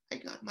 I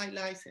got my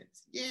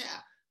license,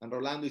 yeah. And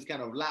Rolando is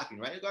kind of laughing,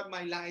 right? I got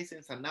my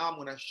license, and now I'm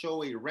gonna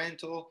show a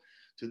rental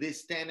to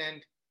this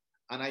tenant.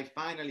 And I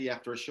finally,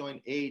 after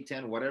showing 8,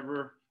 10,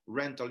 whatever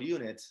rental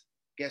units,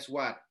 guess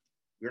what?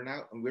 We're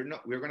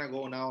gonna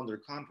go now under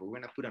contract. We're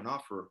gonna put an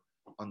offer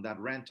on that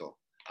rental,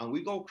 and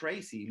we go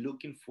crazy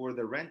looking for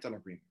the rental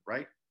agreement,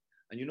 right?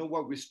 And you know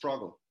what? We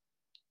struggle,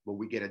 but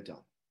we get it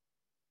done.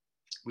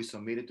 We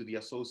submit it to the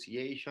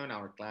association.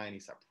 Our client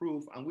is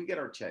approved, and we get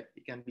our check.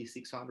 It can be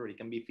 600, it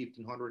can be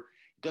 1,500.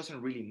 It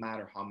doesn't really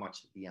matter how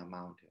much the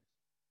amount is.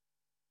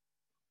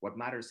 What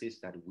matters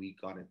is that we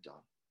got it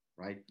done,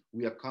 right?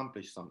 We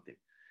accomplished something.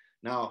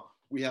 Now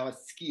we have a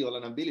skill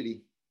and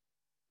ability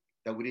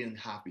that we didn't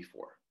have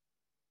before.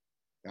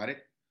 Got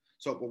it?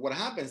 So but what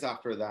happens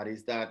after that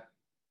is that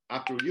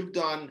after you've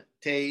done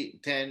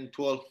 10,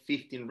 12,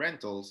 15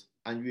 rentals,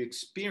 and you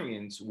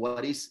experience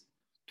what is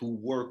to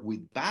work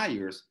with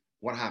buyers,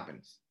 what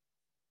happens?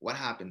 What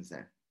happens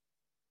then?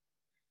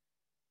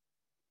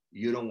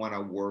 You don't want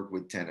to work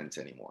with tenants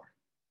anymore,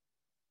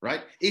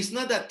 right? It's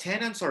not that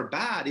tenants are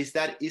bad, it's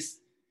that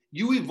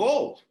you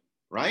evolve,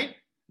 right?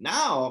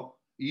 Now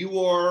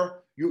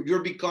you're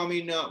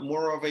becoming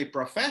more of a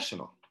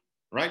professional,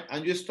 right?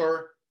 And you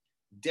start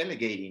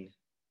delegating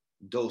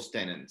those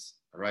tenants,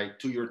 right,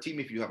 to your team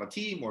if you have a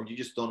team, or you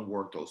just don't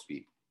work those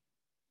people.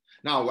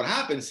 Now, what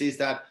happens is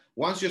that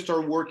once you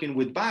start working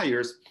with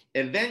buyers,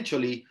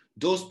 eventually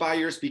those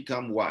buyers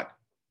become what?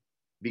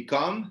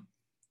 Become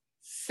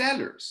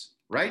sellers,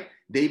 right?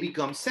 They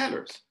become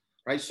sellers,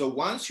 right? So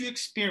once you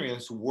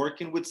experience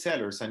working with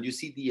sellers and you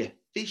see the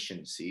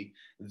efficiency,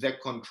 the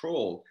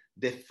control,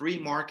 the free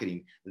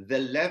marketing, the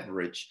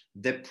leverage,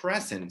 the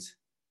presence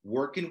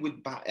working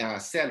with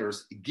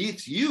sellers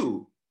gives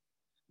you,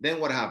 then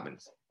what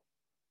happens?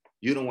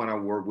 You don't want to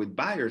work with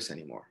buyers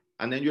anymore.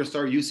 And then you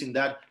start using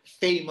that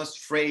famous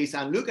phrase,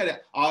 and look at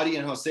it, Audie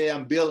and Jose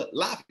and Bill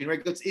laughing,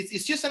 right? Because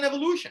it's just an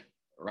evolution,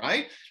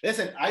 right?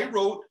 Listen, I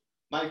wrote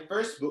my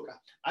first book.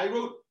 I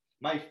wrote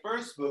my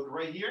first book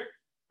right here,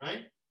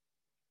 right?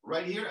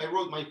 Right here, I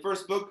wrote my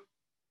first book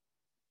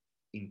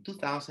in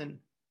 2005.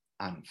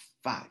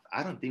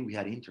 I don't think we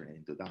had internet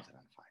in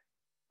 2005.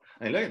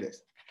 And look at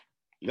this.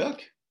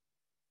 Look.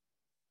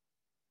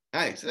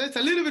 Nice. It's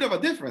a little bit of a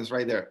difference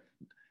right there.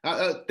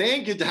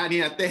 Thank you,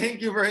 Tania.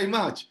 Thank you very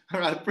much.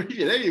 All right,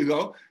 appreciate it. There you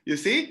go. You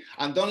see?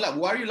 And don't laugh.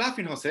 Why are you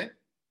laughing, Jose?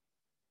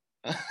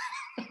 All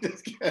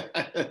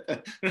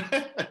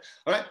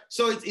right.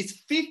 So it's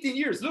 15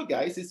 years. Look,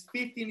 guys, it's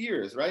 15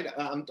 years, right?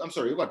 I'm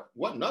sorry.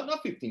 What?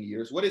 Not 15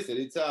 years. What is it?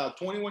 It's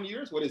 21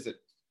 years. What is it?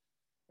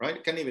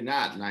 Right? Can't even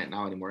add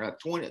now anymore.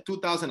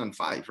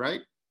 2005,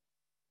 right?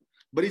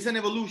 But it's an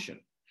evolution.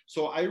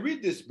 So I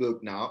read this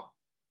book now,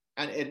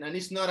 and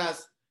it's not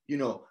as,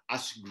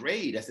 as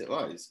great as it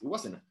was. It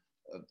wasn't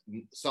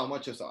so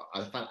much as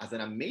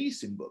an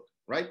amazing book,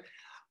 right?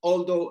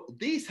 Although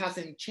this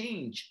hasn't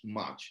changed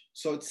much,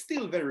 so it's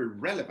still very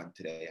relevant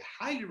today.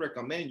 I highly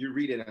recommend you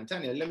read it,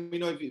 Antonia. Let me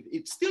know if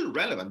it's still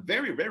relevant,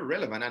 very, very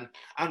relevant.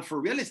 And for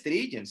real estate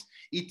agents,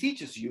 it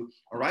teaches you,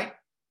 all right,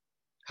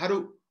 how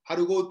to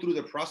go through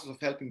the process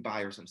of helping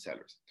buyers and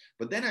sellers.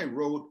 But then I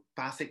wrote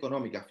Paz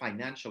Económica,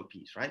 financial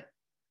piece, right?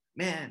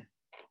 Man,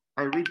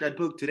 I read that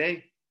book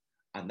today,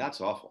 and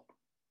that's awful.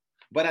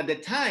 But at the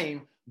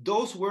time,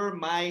 those were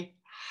my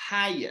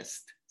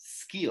highest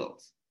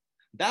skills.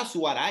 That's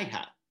what I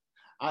had.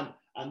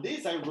 And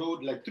this I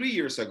wrote like 3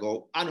 years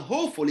ago, and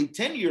hopefully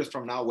 10 years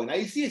from now, when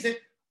I see it, I say,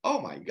 oh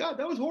my God,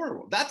 that was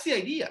horrible. That's the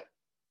idea.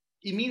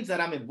 It means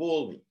that I'm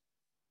evolving.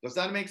 Does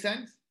that make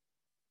sense?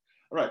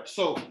 All right,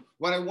 so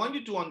what I want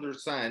you to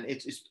understand,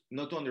 it's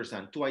not to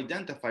understand, to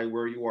identify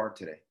where you are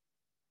today,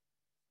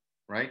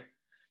 right?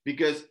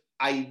 Because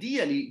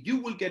ideally,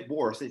 you will get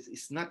bored.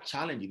 It's not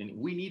challenging.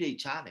 We need a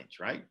challenge,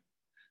 right?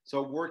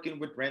 So working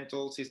with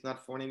rentals is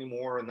not fun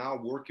anymore. Now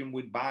working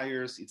with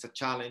buyers, it's a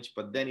challenge,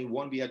 but then it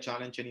won't be a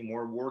challenge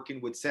anymore.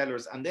 Working with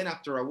sellers. And then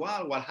after a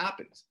while, what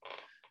happens?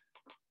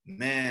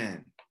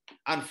 Man,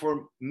 and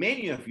for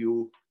many of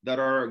you that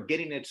are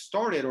getting it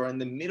started or in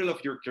the middle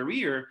of your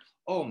career,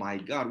 oh my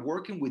God,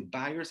 working with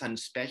buyers and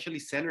especially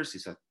sellers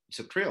is a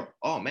thrill.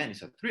 Oh man,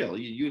 it's a thrill.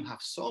 You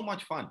have so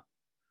much fun.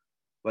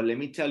 But let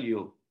me tell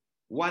you,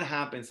 what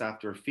happens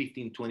after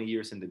 15, 20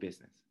 years in the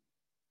business?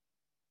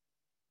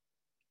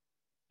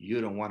 You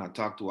don't want to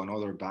talk to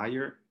another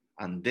buyer,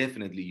 and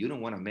definitely you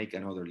don't want to make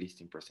another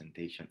listing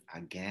presentation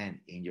again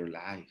in your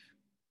life.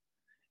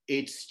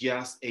 It's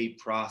just a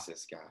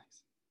process,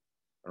 guys.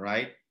 All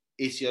right?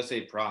 It's just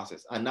a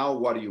process. And now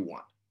what do you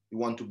want? You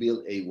want to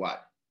build a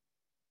what?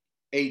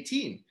 A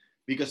team.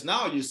 Because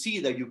now you see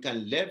that you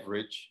can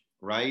leverage,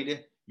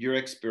 right, your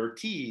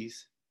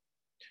expertise.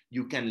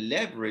 You can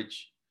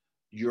leverage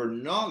your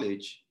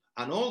knowledge,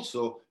 and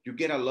also you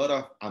get a lot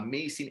of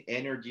amazing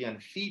energy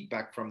and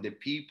feedback from the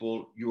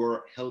people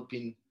you're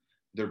helping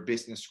their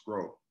business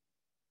grow.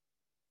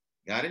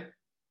 Got it?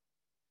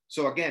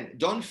 So again,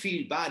 don't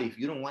feel bad if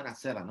you don't want to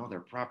sell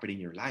another property in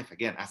your life.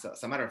 Again, as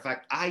a matter of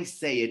fact, I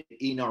say it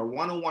in our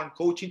one-on-one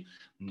coaching.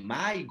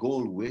 My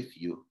goal with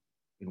you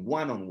in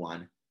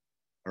one-on-one,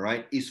 all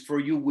right, is for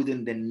you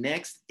within the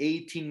next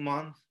 18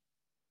 months,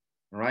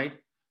 all right,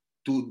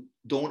 to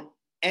don't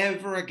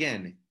ever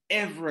again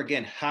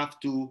have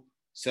to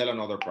sell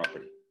another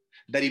property.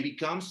 That it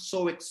becomes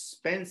so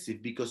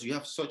expensive because you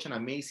have such an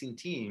amazing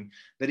team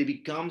that it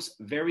becomes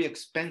very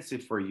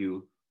expensive for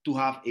you to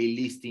have a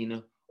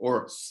listing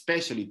or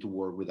especially to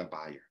work with a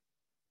buyer.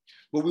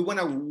 But we want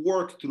to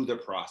work through the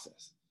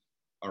process,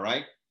 all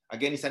right?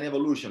 Again, it's an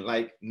evolution.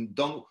 Like, you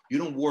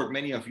don't work,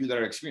 many of you that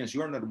are experienced,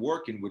 you're not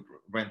working with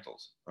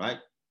rentals, right?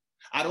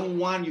 I don't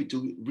want you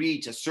to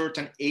reach a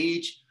certain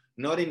age,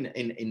 not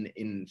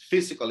in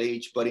physical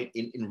age, but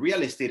in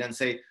real estate, and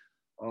say,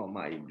 oh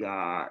my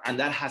God. And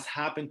that has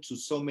happened to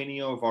so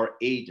many of our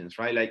agents,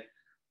 right? Like,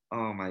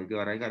 oh my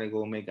God, I gotta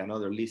go make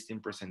another listing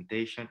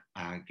presentation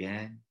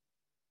again,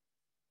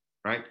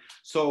 right?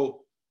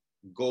 So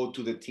go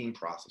to the team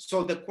process.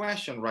 So the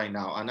question right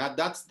now, and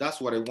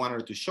that's what I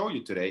wanted to show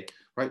you today,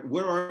 right?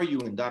 Where are you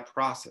in that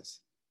process,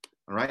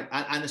 all right?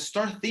 And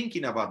start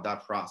thinking about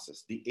that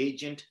process, the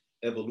agent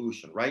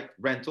evolution, right?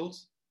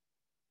 Rentals,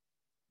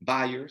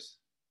 buyers,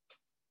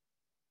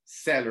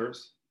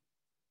 sellers,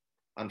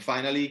 and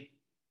finally,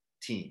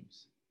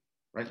 teams,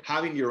 right?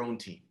 Having your own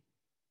team.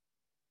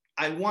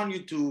 I want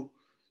you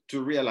to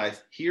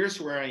realize,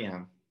 here's where I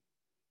am.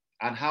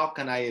 And how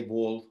can I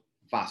evolve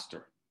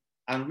faster?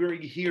 And we're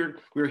here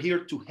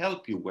to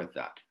help you with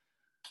that.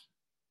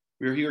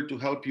 We're here to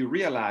help you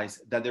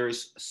realize that there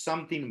is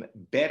something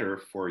better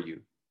for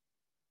you,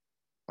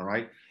 all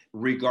right?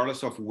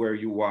 Regardless of where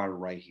you are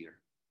right here.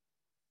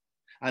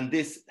 And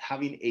this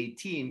having a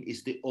team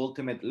is the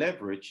ultimate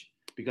leverage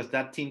because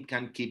that team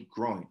can keep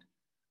growing,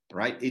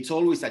 right? It's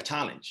always a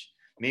challenge.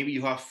 Maybe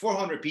you have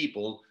 400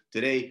 people.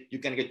 Today, you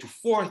can get to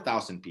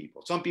 4,000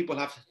 people. Some people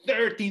have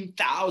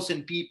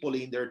 13,000 people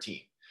in their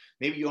team.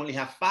 Maybe you only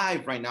have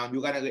 5 right now.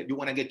 You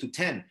want to get to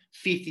 10,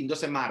 15,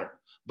 doesn't matter.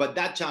 But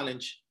that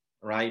challenge,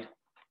 right?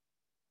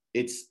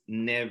 It's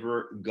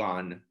never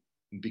gone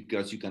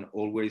because you can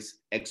always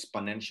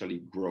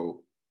exponentially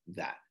grow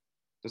that.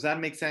 Does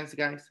that make sense,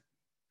 guys?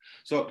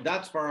 So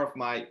that's part of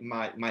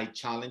my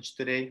challenge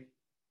today,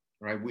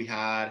 right? We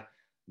had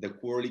the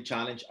quarterly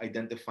challenge,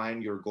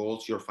 identifying your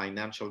goals, your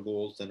financial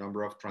goals, the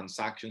number of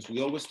transactions.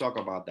 We always talk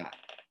about that.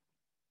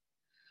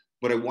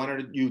 But I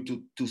wanted you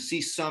to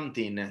see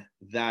something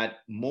that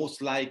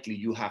most likely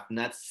you have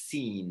not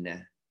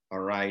seen, all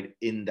right,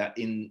 in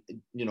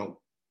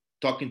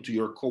talking to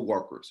your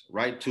coworkers,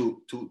 right?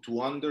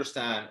 To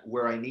understand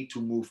where I need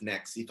to move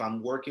next. If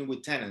I'm working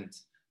with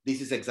tenants,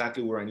 this is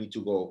exactly where I need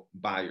to go,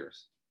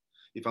 buyers.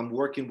 If I'm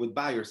working with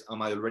buyers,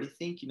 am I already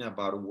thinking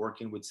about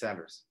working with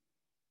sellers,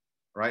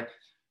 right?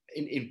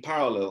 In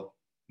parallel,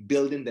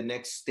 building the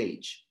next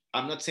stage.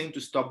 I'm not saying to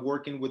stop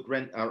working with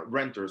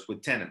renters,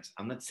 with tenants.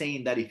 I'm not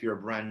saying that if you're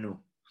brand new.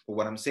 But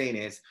what I'm saying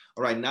is,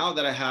 all right, now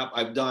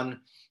that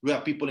we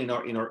have people in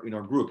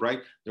our group,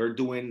 right?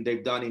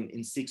 They've done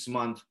in 6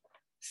 months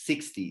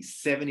 60,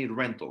 70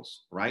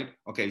 rentals, right?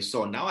 Okay,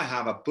 so now I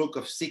have a book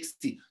of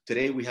 60.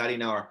 Today we had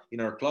in our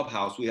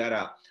clubhouse, we had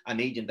an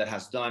agent that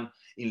has done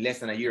in less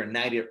than a year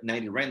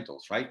 90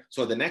 rentals, right?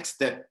 So the next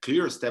step,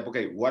 clear step,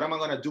 okay, what am I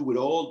gonna do with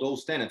all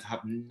those tenants? I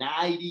have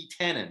 90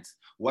 tenants.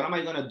 What am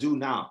I gonna do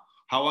now?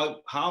 How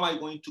am I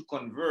going to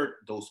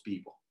convert those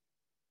people?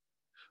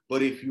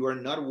 But if you are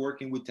not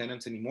working with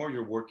tenants anymore,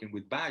 you're working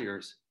with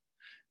buyers,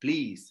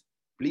 please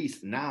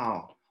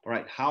now, all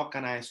right, how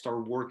can I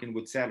start working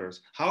with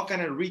sellers? How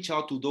can I reach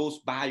out to those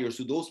buyers,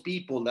 to those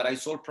people that I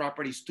sold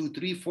properties 2,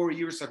 3, 4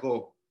 years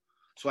ago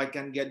so I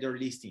can get their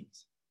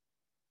listings?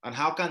 And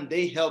how can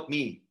they help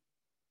me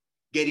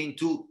get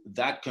into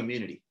that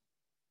community?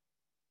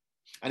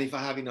 And if I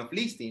have enough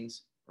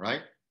listings,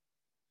 right,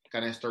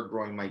 can I start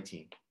growing my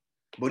team?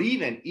 But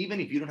even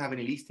if you don't have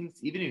any listings,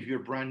 even if you're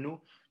brand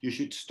new, you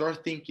should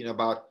start thinking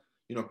about,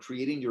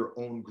 creating your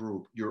own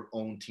group, your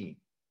own team,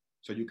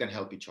 so you can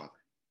help each other.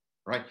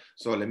 Right.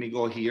 So let me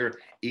go here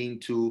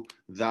into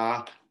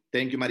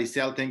thank you,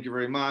 Maricel. Thank you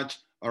very much.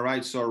 All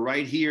right. So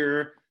right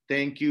here,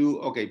 thank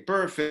you. Okay,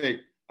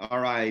 perfect. All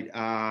right.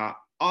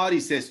 Audie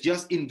says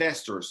just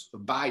investors,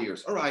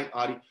 buyers. All right,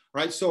 Audie.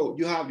 Right. So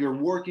you're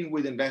working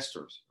with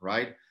investors,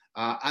 right?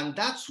 And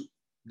that's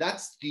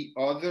the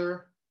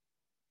other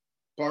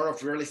part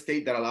of real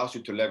estate that allows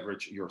you to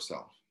leverage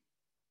yourself.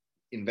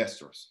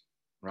 Investors,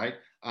 right?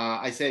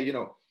 I say,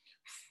 you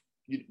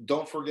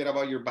don't forget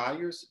about your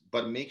buyers,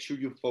 but make sure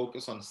you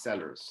focus on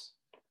sellers.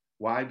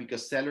 Why?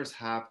 Because sellers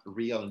have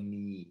real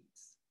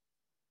needs,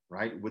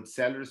 right? With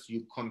sellers,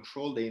 you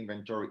control the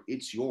inventory.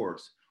 It's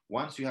yours.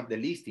 Once you have the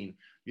listing,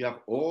 you have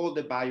all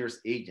the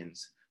buyer's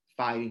agents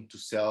fighting to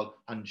sell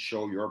and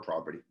show your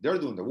property. They're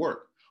doing the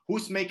work.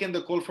 Who's making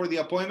the call for the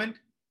appointment?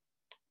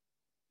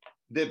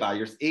 The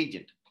buyer's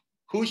agent.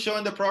 Who's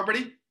showing the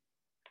property?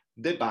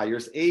 The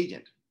buyer's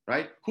agent,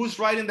 right? Who's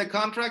writing the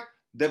contract?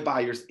 The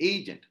buyer's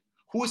agent.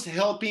 Who's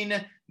helping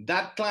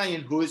that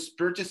client who is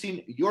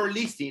purchasing your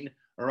listing,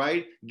 all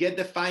right, get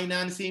the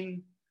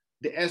financing,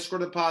 the escrow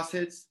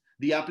deposits,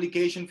 the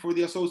application for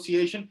the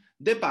association?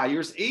 The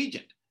buyer's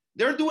agent.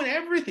 They're doing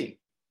everything,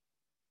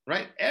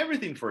 right?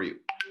 Everything for you.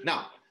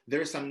 Now,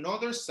 there's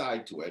another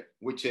side to it,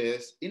 which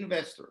is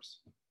investors.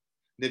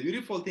 The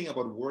beautiful thing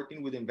about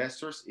working with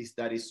investors is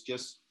that it's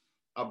just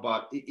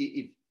about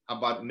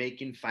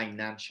making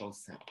financial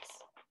sense,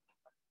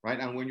 right?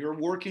 And when you're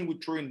working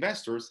with true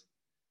investors,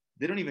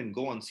 they don't even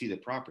go and see the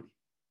property.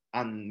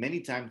 And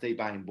many times they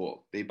buy in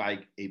bulk. They buy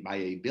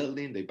a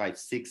building, they buy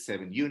 6,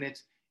 7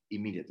 units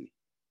immediately,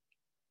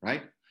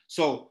 right?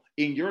 So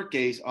in your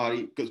case,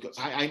 Ari, because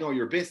I know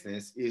your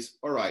business is,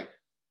 all right,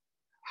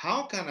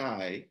 how can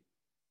I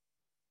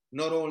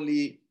not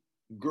only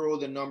grow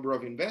the number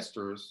of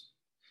investors,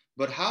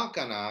 but how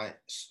can I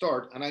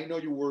start, and I know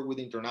you work with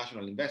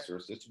international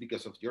investors, that's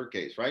because of your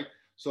case, right?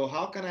 So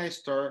how can I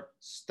start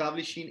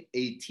establishing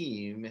a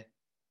team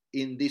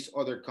in these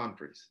other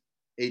countries,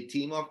 a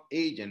team of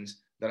agents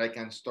that I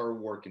can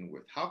start working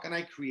with? How can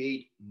I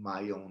create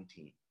my own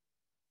team?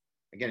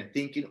 Again,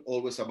 thinking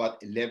always about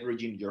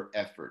leveraging your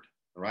effort,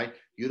 right?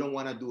 You don't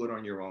want to do it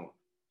on your own.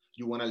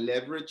 You want to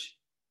leverage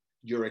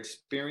your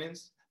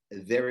experience,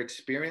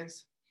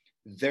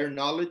 their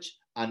knowledge,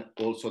 and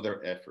also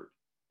their effort.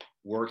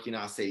 Working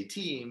as a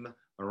team,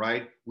 all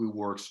right, we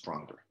work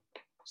stronger.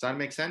 Does that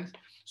make sense?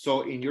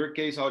 So in your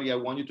case, Audie, I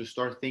want you to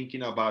start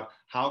thinking about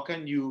how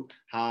can you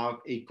have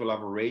a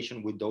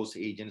collaboration with those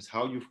agents,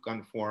 how you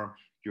can form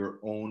your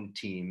own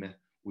team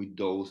with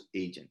those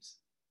agents.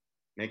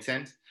 Make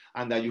sense?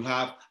 And that you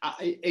have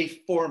a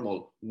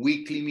formal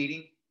weekly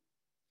meeting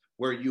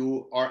where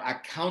you are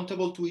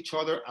accountable to each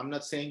other. I'm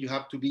not saying you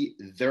have to be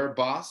their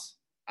boss.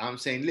 I'm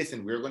saying,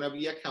 listen, we're going to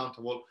be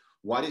accountable.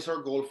 What is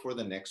our goal for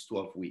the next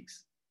 12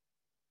 weeks?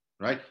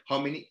 Right? How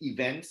many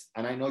events?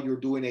 And I know you're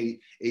doing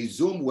a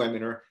Zoom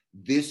webinar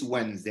this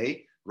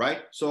Wednesday,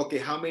 right? So, okay,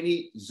 how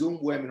many Zoom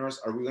webinars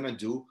are we going to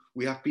do?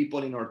 We have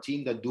people in our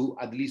team that do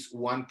at least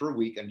one per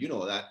week, and you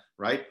know that,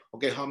 right?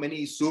 Okay, how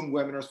many Zoom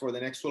webinars for the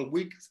next 12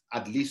 weeks?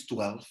 At least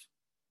 12,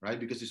 right?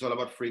 Because it's all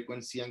about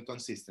frequency and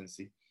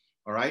consistency,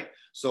 all right?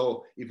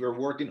 So if we're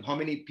working, how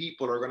many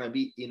people are going to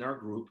be in our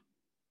group?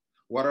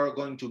 What are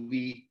going to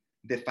be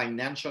the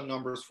financial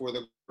numbers for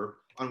the group?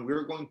 And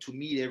we're going to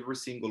meet every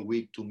single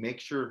week to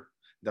make sure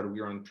that we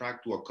are on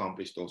track to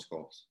accomplish those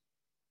goals.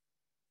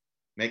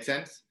 Make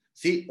sense?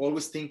 See,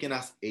 always thinking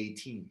as a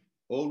team.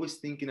 Always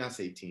thinking as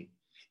a team.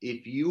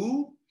 If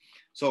you,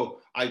 so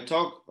I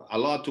talk a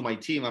lot to my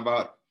team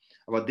about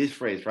this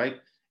phrase, right?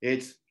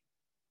 It's,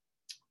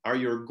 are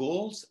your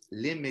goals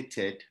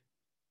limited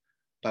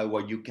by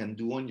what you can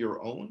do on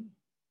your own,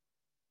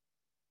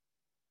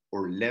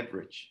 or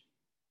leverage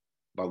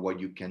by what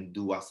you can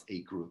do as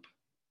a group?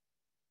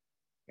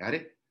 Got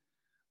it?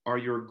 Are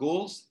your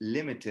goals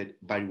limited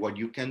by what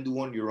you can do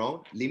on your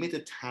own?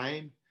 Limited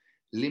time,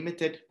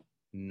 limited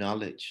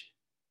knowledge,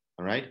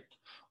 all right?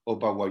 Or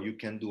by what you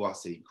can do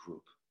as a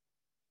group?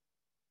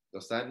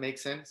 Does that make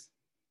sense?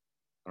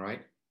 All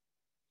right.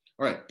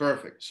 All right,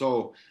 perfect.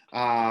 So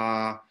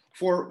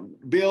for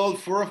Bill,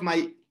 4 of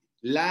my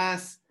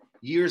last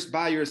year's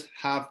buyers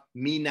have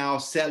me now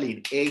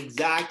selling.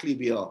 Exactly,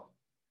 Bill.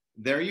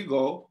 There you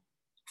go.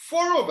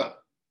 4 of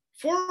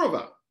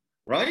them,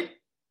 right?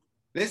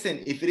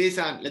 Listen, if it is,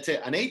 let's say,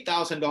 an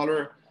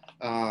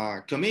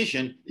 $8,000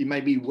 commission, it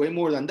might be way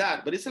more than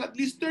that, but it's at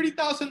least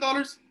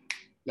 $30,000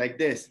 like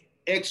this,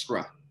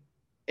 extra.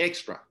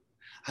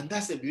 And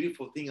that's the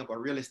beautiful thing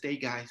about real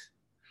estate, guys.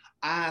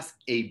 As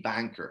a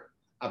banker,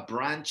 a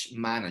branch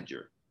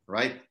manager,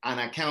 right, an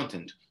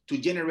accountant, to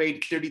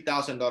generate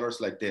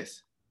 $30,000 like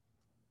this,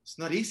 it's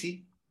not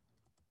easy.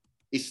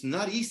 It's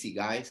not easy,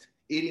 guys.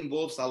 It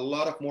involves a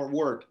lot of more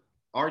work.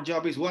 Our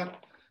job is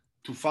what?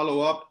 To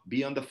follow up,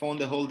 be on the phone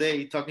the whole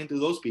day, talking to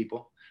those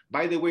people.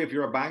 By the way, if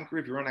you're a banker,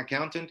 if you're an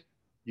accountant,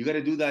 you got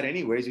to do that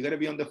anyways. You got to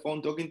be on the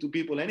phone talking to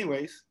people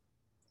anyways.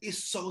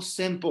 It's so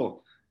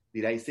simple.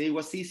 Did I say it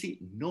was easy?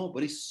 No,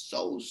 but it's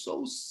so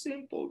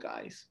simple,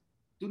 guys.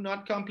 Do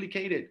not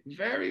complicate it.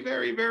 Very,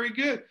 very, very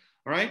good.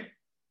 All right.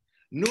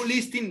 New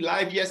listing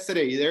live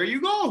yesterday. There you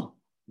go.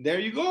 There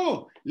you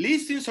go.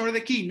 Listings are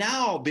the key.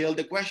 Now, Bill,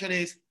 the question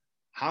is,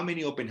 how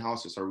many open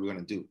houses are we going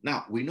to do?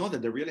 Now, we know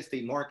that the real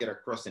estate market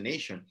across the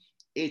nation,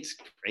 it's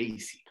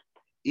crazy.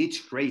 It's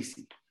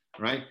crazy,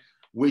 right?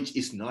 Which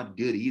is not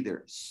good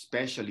either,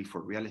 especially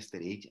for real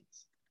estate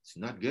agents. It's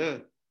not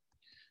good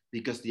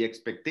because the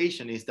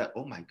expectation is that,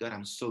 oh my God,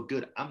 I'm so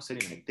good. I'm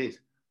selling like this.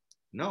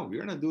 No,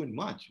 we're not doing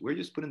much. We're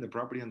just putting the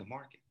property on the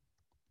market,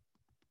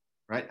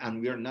 right?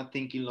 And we are not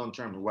thinking long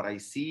term. What I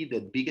see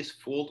the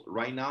biggest fault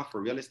right now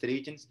for real estate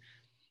agents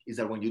is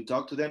that when you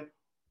talk to them,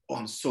 oh,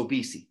 I'm so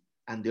busy.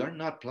 And they are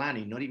not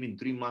planning, not even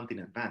 3 months in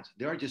advance.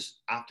 They are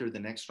just after the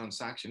next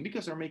transaction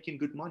because they're making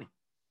good money.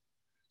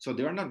 So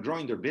they are not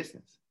growing their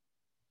business.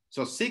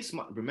 So 6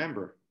 months,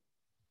 remember,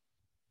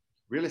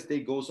 real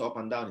estate goes up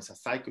and down. It's a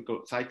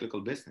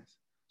cyclical business.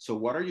 So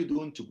what are you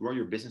doing to grow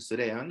your business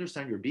today? I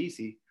understand you're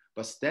busy,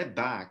 but step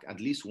back at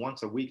least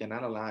once a week and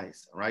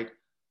analyze, right?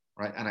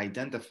 And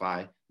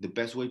identify the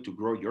best way to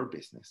grow your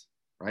business,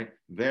 right?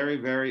 Very,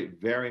 very,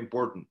 very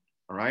important,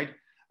 all right?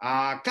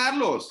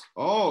 Carlos,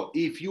 oh,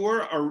 if you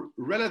are a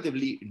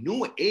relatively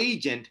new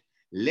agent,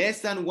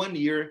 less than 1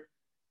 year,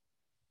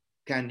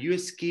 can you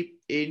skip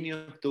any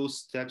of those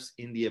steps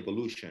in the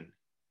evolution?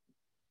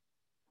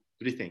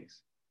 3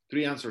 things,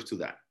 3 answers to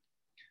that.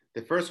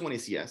 The first one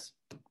is yes,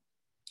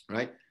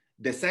 right?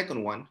 The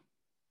second one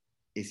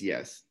is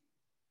yes.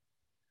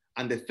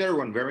 And the third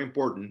one, very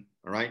important,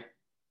 all right,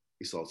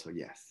 is also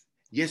yes.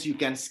 Yes, you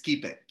can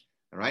skip it,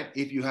 all right,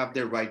 if you have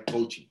the right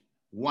coaching,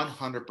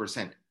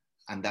 100%.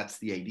 And that's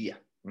the idea.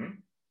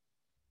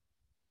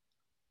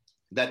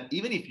 That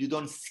even if you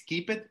don't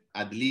skip it,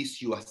 at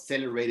least you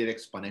accelerate it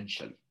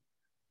exponentially,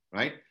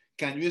 right?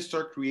 Can you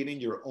start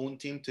creating your own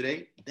team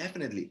today?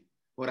 Definitely.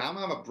 But I'm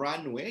a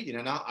brand new agent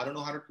and I don't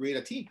know how to create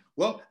a team.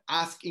 Well,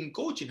 ask in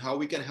coaching how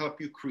we can help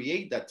you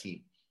create that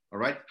team, all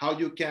right? How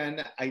you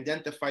can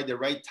identify the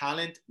right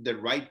talent, the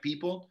right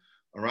people,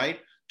 all right,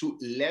 to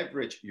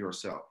leverage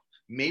yourself.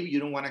 Maybe you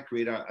don't want to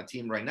create a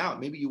team right now.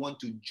 Maybe you want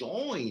to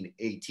join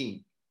a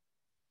team.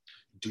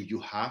 Do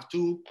you have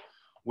to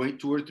wait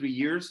 2 or 3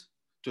 years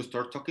to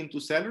start talking to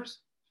sellers?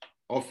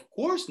 Of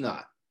course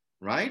not,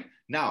 right?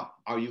 Now,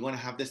 are you going to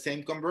have the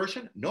same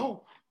conversion?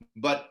 No.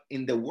 But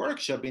in the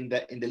workshop, in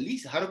the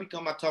list, how to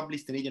become a top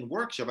listing agent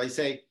workshop, I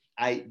say,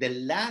 the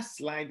last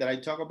slide that I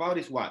talk about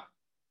is what,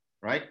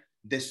 right?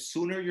 The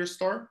sooner you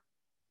start,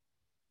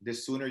 the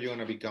sooner you're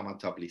going to become a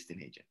top listing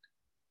agent,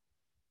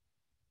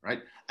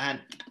 right?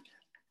 And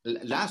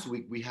last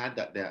week we had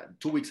that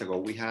 2 weeks ago,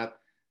 we had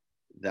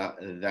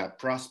the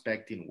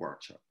prospecting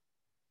workshop.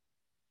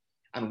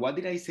 And what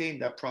did I say in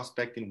that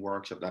prospecting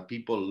workshop that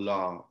people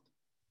love?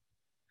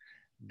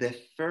 The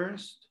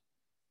first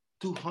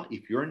 200,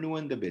 if you're new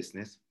in the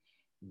business,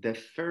 the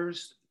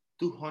first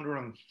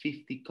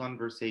 250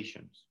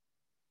 conversations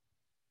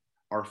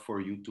are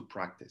for you to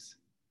practice,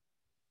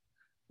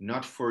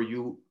 not for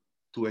you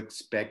to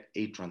expect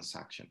a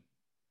transaction.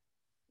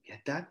 Get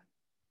that?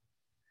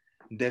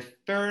 The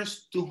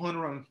first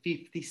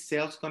 250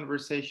 sales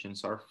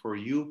conversations are for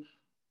you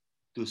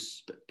to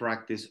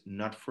practice,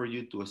 not for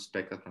you to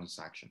expect a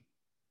transaction.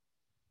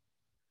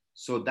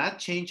 So that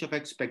change of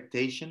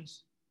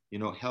expectations,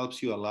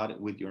 helps you a lot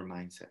with your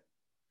mindset.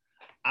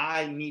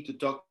 I need to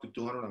talk to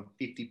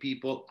 250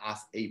 people as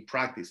a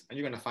practice. And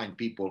you're going to find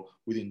people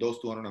within those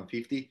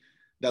 250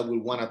 that will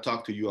want to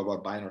talk to you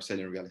about buying or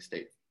selling real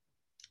estate.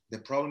 The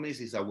problem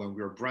is that when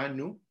we're brand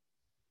new,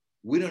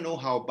 we don't know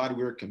how bad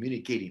we're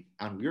communicating.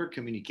 And we're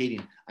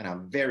communicating at a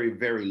very,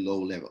 very low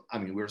level. I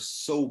mean, we're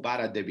so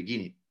bad at the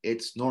beginning.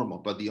 It's normal.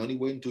 But the only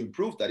way to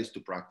improve that is to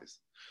practice.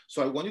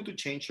 So I want you to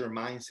change your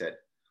mindset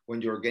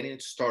when you're getting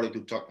started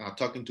to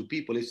talking to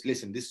people. Is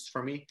listen, this is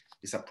for me,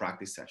 it's a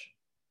practice session.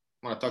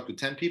 I'm going to talk to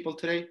 10 people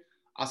today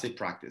as a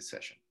practice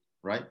session,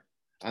 right?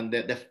 And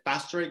the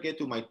faster I get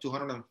to my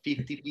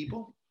 250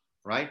 people,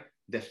 right,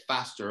 the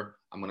faster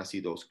I'm going to see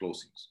those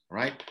closings,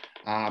 right?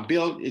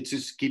 Bill, it's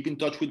just keep in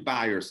touch with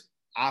buyers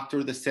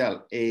after the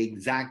sale.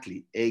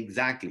 Exactly.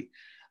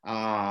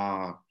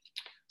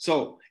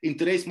 So in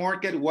today's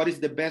market, what is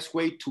the best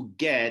way to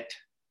get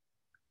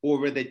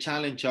over the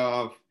challenge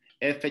of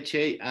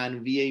FHA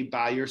and VA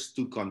buyers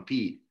to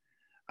compete?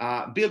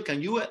 Bill,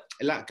 can you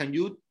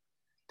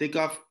take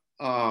off?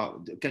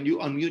 Can you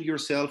unmute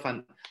yourself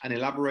and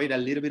elaborate a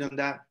little bit on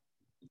that?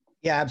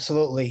 Yeah,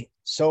 absolutely.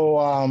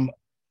 So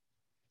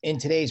in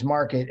today's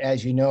market,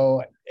 as you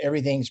know,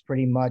 everything's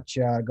pretty much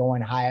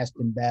going highest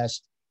and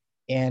best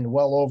and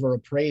well over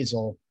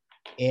appraisal.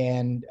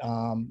 And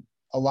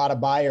a lot of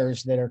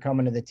buyers that are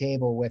coming to the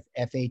table with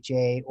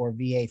FHA or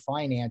VA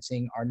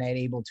financing are not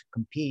able to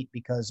compete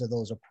because of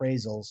those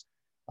appraisals.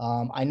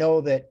 I know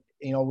that,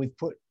 we've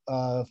put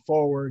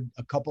forward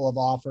a couple of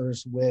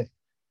offers with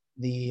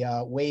the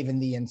waiving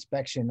the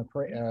inspection,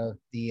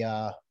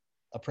 the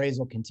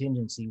appraisal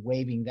contingency,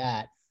 waiving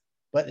that.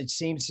 But it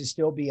seems to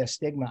still be a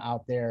stigma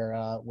out there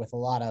with a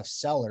lot of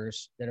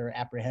sellers that are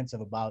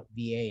apprehensive about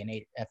VA and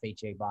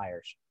FHA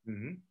buyers.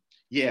 Mm-hmm.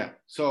 Yeah.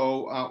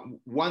 So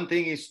one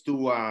thing is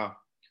to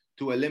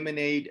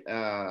eliminate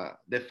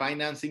the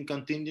financing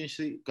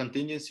contingency,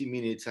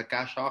 meaning it's a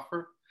cash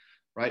offer,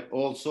 right?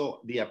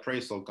 Also the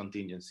appraisal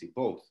contingency,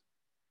 both,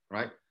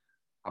 right?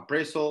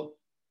 Appraisal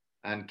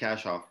and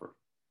cash offer.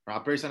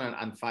 Appraisal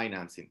and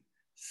financing.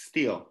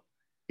 Still,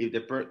 if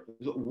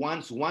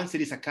once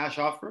it is a cash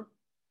offer,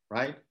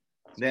 right,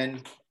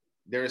 then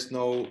there is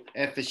no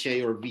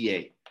FHA or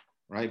VA,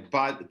 right?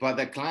 But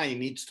the client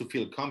needs to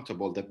feel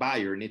comfortable. The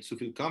buyer needs to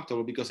feel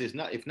comfortable because if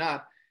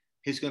not,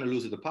 he's going to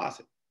lose the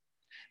deposit.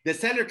 The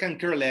seller can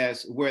care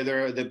less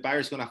whether the buyer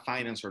is going to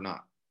finance or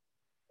not,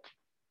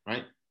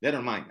 right? They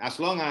don't mind as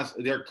long as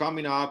they're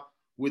coming up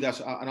with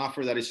an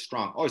offer that is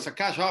strong. Oh, it's a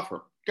cash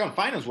offer. You can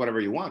finance whatever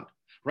you want.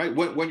 Right,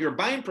 when you're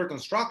buying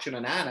pre-construction,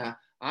 and Anna,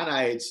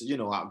 it's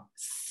a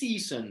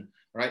seasoned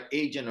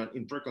agent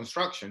in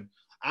pre-construction.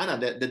 Anna,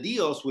 the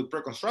deals with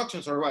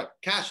pre-constructions are what?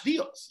 Cash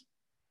deals,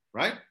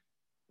 right?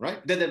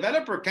 The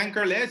developer can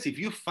care less if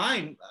you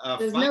find.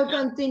 There's no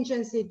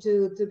contingency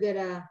to get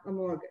a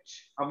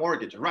mortgage. A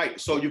mortgage, right?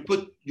 So you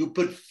put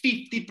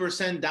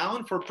 50%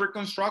 down for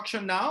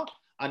pre-construction now,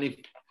 and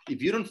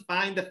if you don't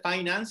find the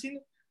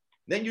financing,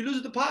 then you lose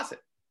the deposit.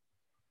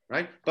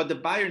 Right? But the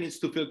buyer needs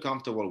to feel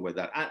comfortable with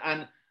that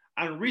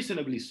and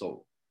reasonably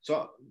so.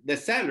 So the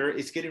seller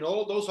is getting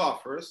all those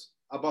offers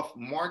above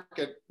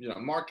market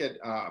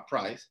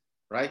price,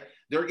 right?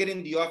 They're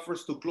getting the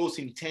offers to close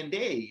in 10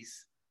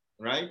 days,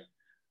 right?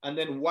 And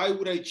then why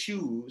would I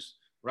choose,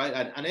 right,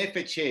 an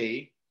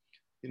FHA,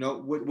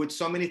 with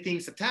so many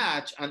things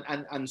attached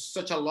and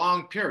such a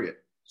long period?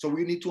 So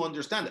we need to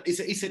understand that.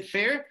 Is it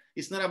fair?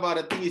 It's not about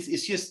a thing.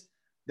 It's just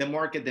the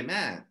market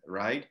demand,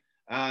 right?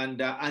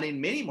 And in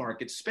many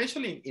markets,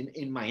 especially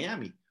in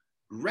Miami,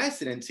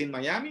 residents in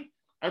Miami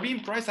are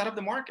being priced out of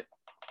the market.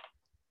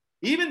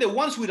 Even the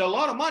ones with a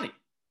lot of money.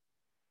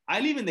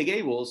 I live in the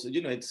Gables.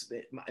 It's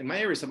my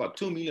area is about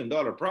 $2 million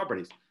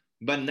properties.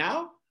 But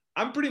now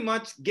I'm pretty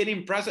much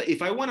getting priced.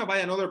 If I want to buy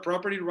another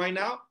property right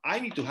now, I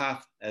need to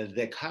have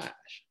the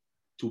cash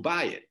to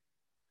buy it.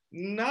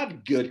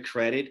 Not good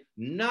credit,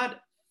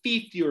 not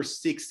 50 or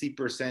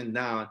 60%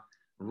 down,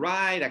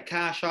 right? A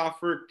cash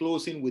offer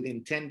closing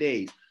within 10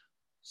 days.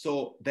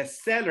 So the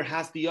seller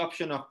has the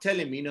option of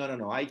telling me,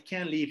 no, I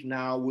can't leave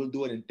now. We'll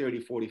do it in 30,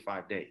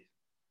 45 days.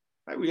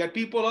 Right? We got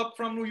people up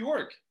from New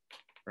York,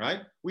 right?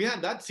 We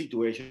had that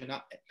situation.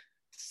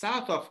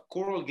 South of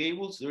Coral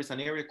Gables, there's an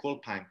area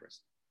called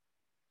Pinecrest,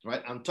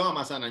 right? And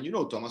Thomas, and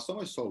Thomas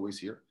is always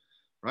here,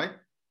 right?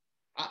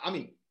 I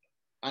mean,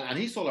 and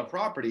he sold a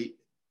property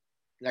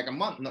like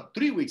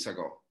 3 weeks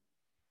ago,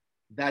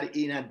 that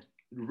in a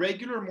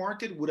regular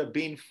market would have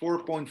been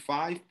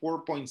 4.5,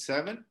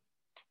 4.7.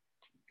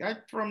 Guy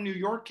from New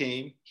York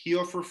came. He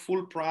offered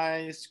full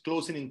price,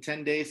 closing in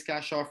 10 days,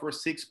 cash offer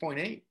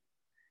 6.8.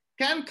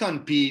 Can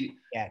compete.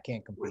 Yeah,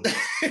 can't compete.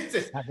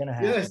 It's not gonna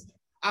happen. Yes.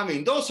 I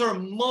mean, those are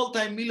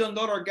multi-million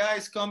dollar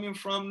guys coming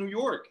from New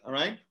York. All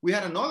right. We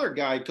had another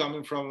guy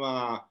coming from,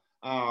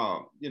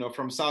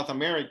 from South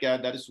America.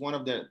 That is one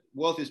of the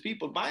wealthiest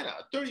people buying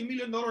a $30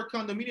 million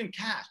condominium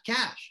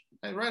cash,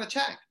 and write a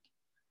check.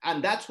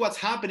 And that's what's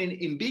happening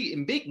in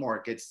big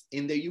markets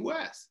in the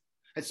U.S.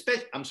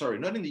 Especially, I'm sorry,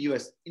 not in the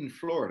U.S., in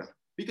Florida,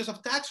 because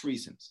of tax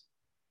reasons,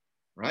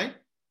 right?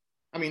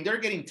 I mean, they're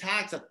getting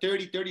taxed at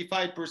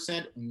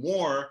 30-35%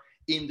 more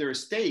in their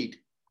state,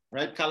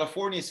 right?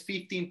 California is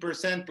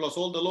 15% plus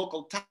all the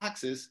local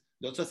taxes.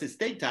 That's just the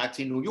state tax.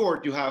 In New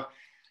York, you have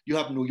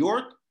New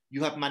York,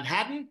 you have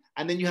Manhattan,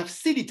 and then you have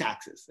city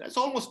taxes. That's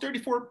almost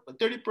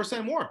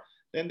 30% more.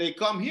 Then they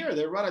come here,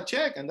 they write a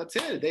check, and that's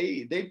it.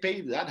 They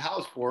pay that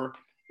house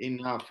in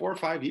 4 or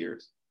 5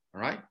 years.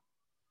 All right,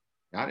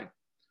 got it.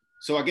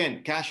 So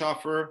again, cash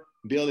offer,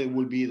 Billy,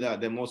 will be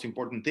the most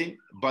important thing,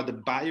 but the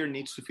buyer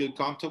needs to feel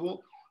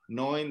comfortable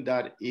knowing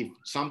that if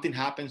something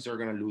happens, they're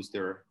going to lose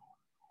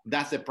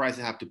that's the price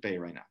they have to pay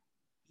right now.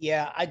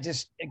 Yeah,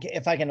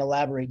 if I can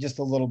elaborate just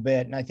a little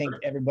bit, and I think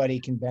everybody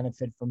can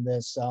benefit from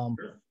this.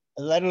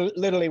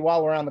 Literally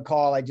while we're on the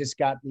call, I just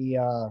got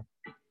the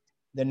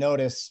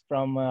notice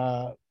from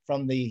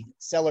the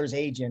seller's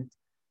agent.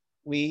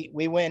 We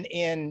went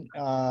in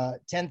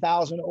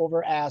 10,000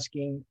 over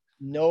asking,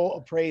 no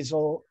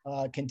appraisal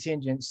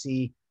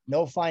contingency,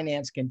 no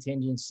finance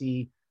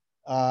contingency,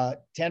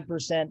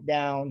 10%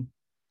 down.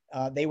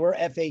 They were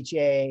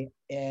FHA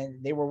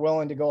and they were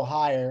willing to go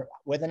higher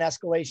with an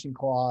escalation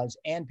clause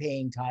and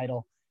paying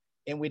title,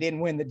 and we didn't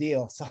win the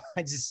deal. So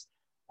I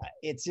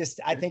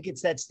think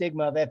it's that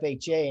stigma of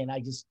FHA, and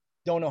I just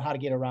don't know how to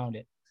get around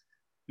it.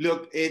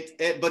 Look,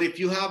 but if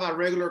you have a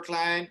regular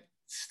client,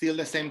 still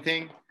the same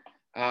thing.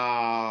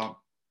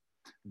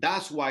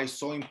 That's why it's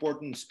so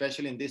important,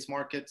 especially in these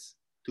markets,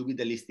 to be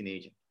the listing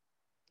agent.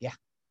 Yeah.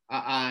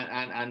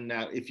 And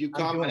if you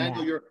come, and I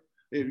know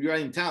you're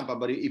in Tampa,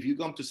 but if you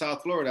come to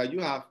South Florida, you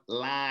have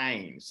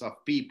lines of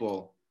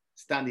people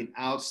standing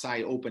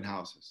outside open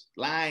houses.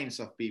 Lines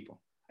of people.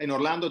 In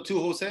Orlando too,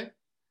 Jose.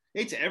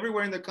 It's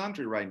everywhere in the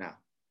country right now.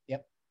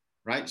 Yep.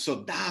 Right. So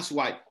that's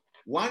why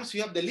once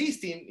you have the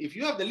listing, if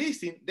you have the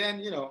listing,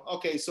 then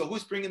okay. So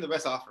who's bringing the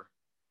best offer?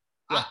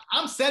 Yeah.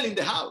 I'm selling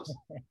the house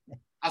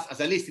as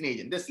a listing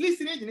agent. This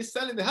listing agent is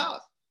selling the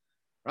house,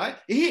 right?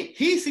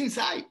 He's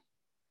inside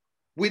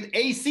with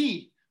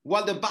AC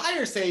while the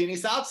buyer saying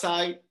he's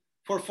outside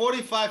for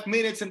 45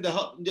 minutes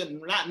now in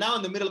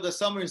the middle of the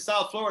summer in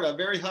South Florida,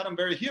 very hot and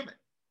very humid.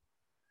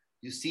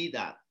 You see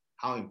that,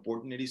 how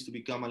important it is to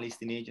become a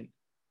listing agent.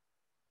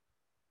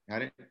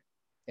 Got it?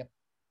 Yep.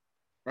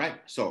 Right.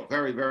 So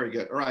very, very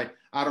good. All right.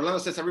 Orlando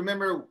says, I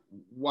remember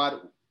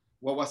what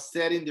was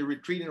said in the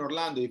retreat in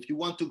Orlando. If you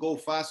want to go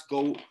fast,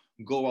 go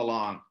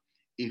along.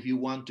 If you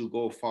want to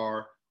go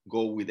far,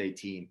 go with a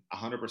team.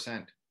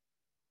 100%.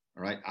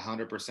 All right.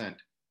 100%.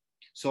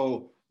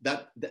 So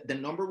that the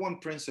number one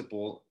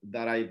principle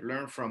that I've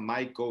learned from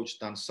my coach,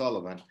 Dan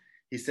Sullivan,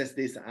 he says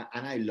this,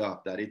 and I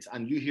love that.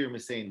 And you hear me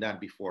saying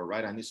that before,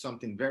 right? And it's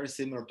something very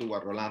similar to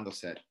what Rolando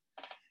said.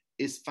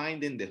 Is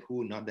finding the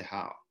who, not the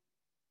how,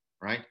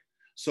 right?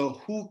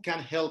 So who can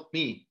help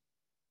me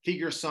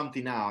figure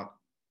something out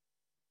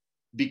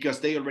because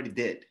they already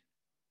did?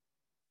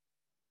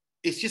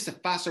 It's just a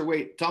faster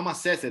way.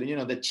 Thomas says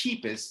it, the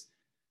cheapest,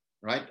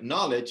 right?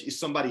 Knowledge is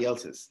somebody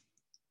else's,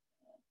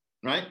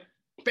 right?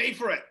 Pay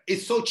for it.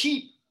 It's so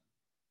cheap.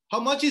 How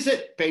much is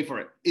it? Pay for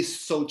it. It's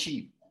so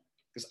cheap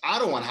because I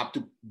don't want to have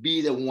to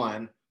be the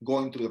one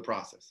going through the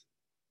process.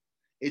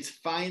 It's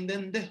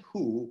finding the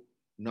who,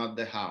 not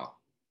the how.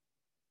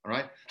 All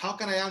right. How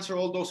can I answer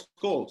all those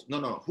calls?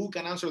 No. Who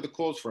can answer the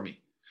calls for me?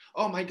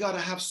 Oh my God,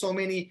 I have so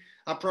many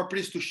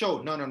properties to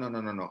show. No.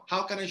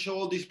 How can I show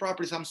all these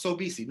properties? I'm so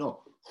busy.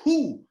 No.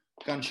 Who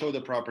can show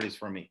the properties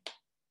for me?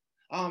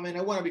 Oh man,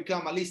 I want to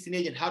become a listing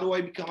agent. How do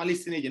I become a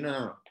listing agent?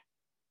 No.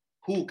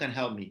 Who can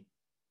help me?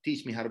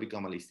 Teach me how to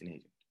become a listing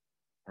agent.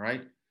 All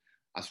right.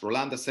 As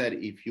Rolanda said,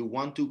 if you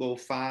want to go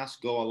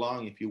fast, go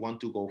along. If you want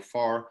to go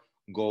far,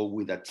 go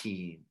with a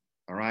team.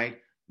 All right.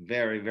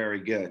 Very,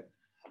 very good.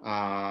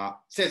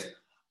 Says,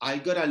 I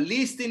got a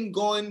listing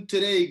going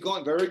today.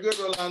 Very good,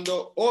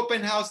 Rolando.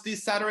 Open house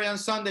this Saturday and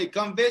Sunday.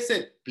 Come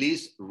visit.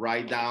 Please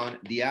write down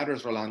the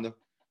address, Rolando.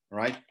 All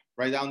right.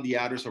 Write down the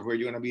address of where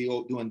you're going to be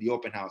doing the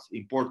open house.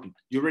 Important.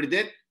 You already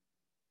did?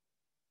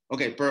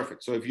 Okay,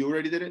 perfect. So if you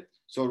already did it,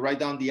 so write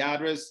down the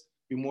address.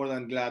 Be more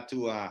than glad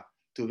to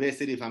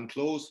visit if I'm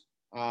close.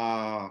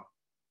 Carlos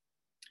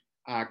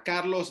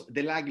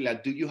Del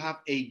Aguila, do you have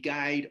a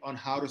guide on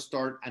how to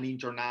start an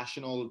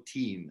international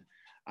team?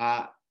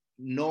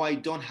 No, I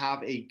don't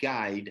have a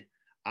guide.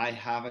 I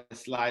have a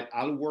slide.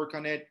 I'll work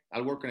on it. I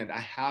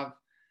have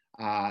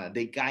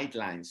the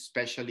guidelines,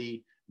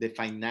 especially the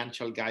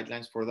financial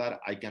guidelines for that.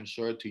 I can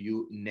show it to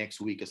you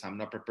next week because I'm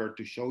not prepared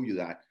to show you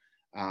that.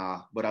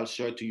 but I'll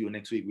show it to you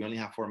next week. We only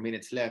have 4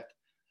 minutes left.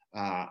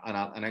 And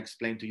I'll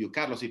explain to you.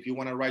 Carlos, if you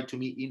want to write to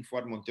me,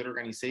 info@montiel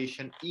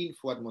organization,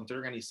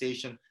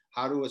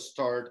 how to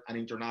start an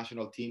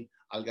international team,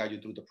 I'll guide you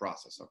through the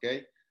process,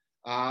 okay?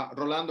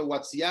 Rolando,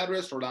 what's the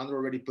address? Rolando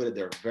already put it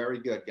there. Very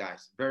good,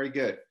 guys. Very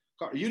good.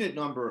 Unit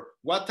number.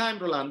 What time,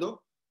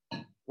 Rolando?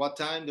 What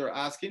time they're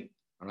asking?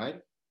 All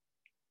right.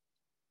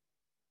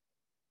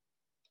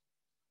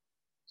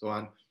 So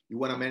you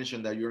want to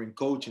mention that you're in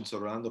coaching, so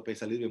Rolando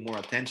pays a little bit more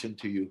attention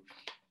to you.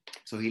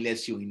 So he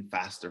lets you in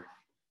faster,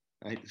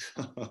 right?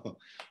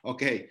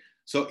 Okay.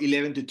 So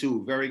 11 to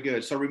 2. Very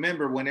good. So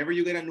remember, whenever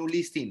you get a new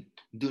listing,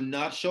 do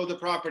not show the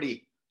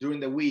property during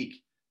the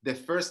week. The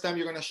first time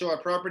you're going to show a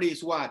property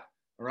is what?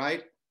 All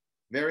right.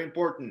 Very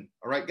important.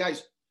 All right,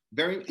 guys.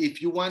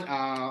 If you want,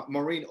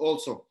 Maureen,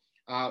 also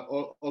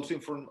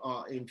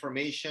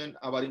information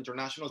about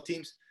international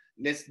teams,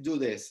 let's do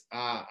this.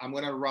 I'm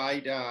going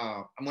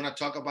to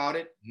talk about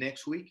it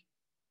next week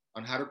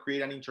on how to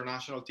create an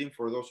international team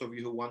for those of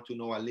you who want to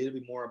know a little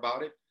bit more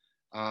about it.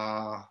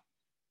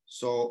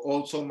 So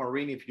also,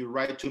 Maureen, if you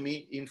write to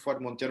me,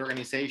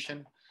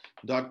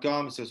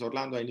 info@montielorganization.com, it says,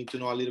 Orlando, I need to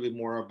know a little bit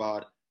more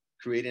about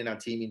creating a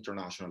team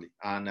internationally,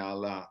 and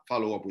I'll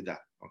follow up with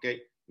that.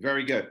 Okay,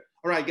 very good.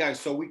 All right, guys,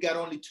 so we got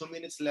only 2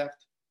 minutes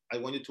left. I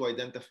want you to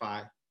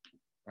identify,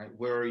 right,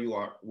 where you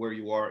are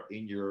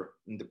in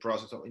the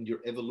process of in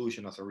your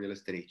evolution as a real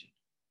estate agent.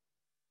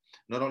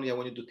 Not only I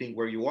want you to think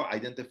where you are,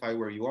 identify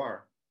where you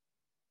are,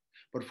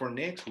 but for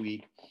next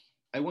week,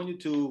 I want you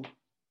to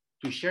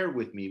share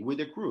with me, with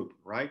the group,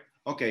 right?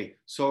 Okay,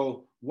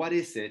 so what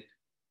is it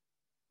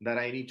that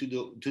I need to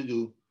do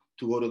to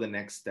go to the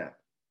next step?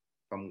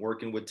 If I'm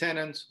working with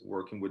tenants,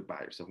 working with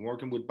buyers. If I'm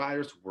working with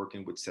buyers,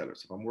 working with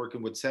sellers. If I'm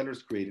working with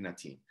sellers, creating a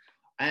team.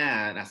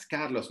 And as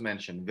Carlos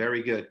mentioned,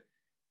 very good.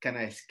 Can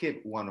I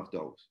skip one of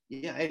those?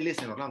 Yeah, hey,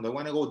 listen, Orlando, I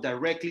want to go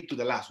directly to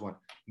the last one,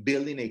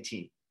 building a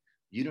team.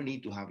 You don't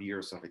need to have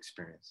years of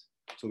experience.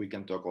 So we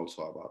can talk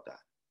also about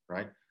that,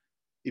 right?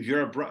 If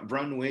you're a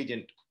brand new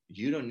agent,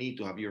 you don't need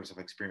to have years of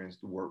experience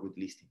to work with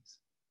listings,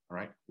 all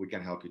right? We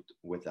can help you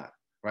with that,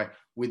 right?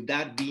 With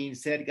that being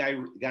said,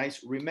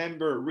 guys,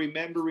 remember,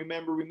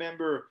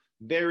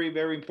 very,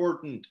 very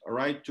important, all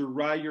right, to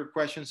write your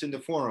questions in the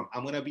forum.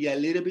 I'm going to be a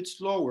little bit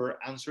slower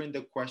answering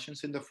the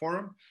questions in the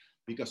forum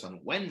because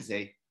on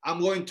Wednesday, I'm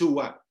going to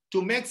what?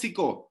 To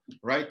Mexico,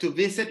 right? To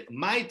visit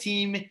my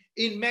team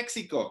in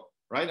Mexico,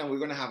 right? And we're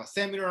going to have a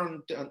seminar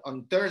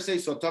on Thursday.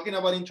 So talking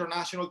about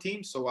international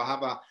teams. So I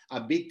have a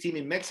big team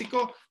in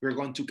Mexico. We're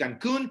going to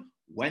Cancun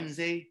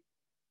Wednesday,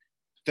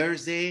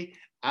 Thursday,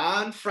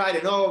 and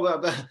Friday. No,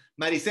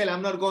 Maricel,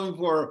 I'm not going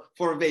for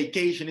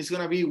vacation. It's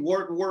going to be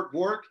work.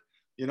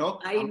 You know,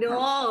 I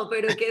know,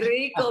 pero qué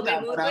rico. Me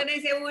monto en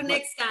ese bus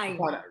next time.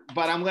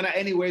 But I'm gonna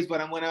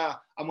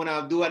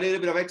do a little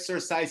bit of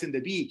exercise in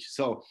the beach.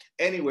 So,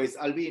 anyways,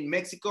 I'll be in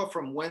Mexico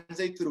from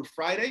Wednesday through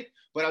Friday,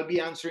 but I'll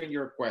be answering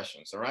your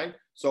questions. All right.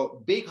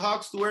 So, big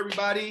hugs to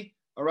everybody.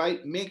 All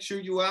right. Make sure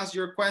you ask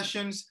your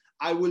questions.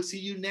 I will see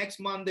you next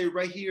Monday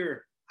right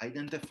here.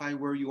 Identify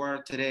where you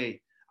are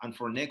today, and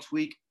for next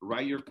week,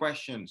 write your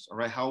questions. All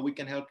right. How we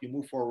can help you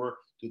move forward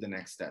to the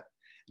next step.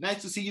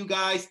 Nice to see you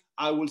guys.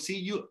 I will see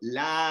you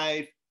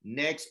live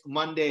next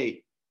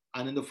Monday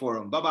and in the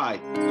forum. Bye-bye.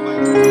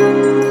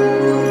 Bye-bye.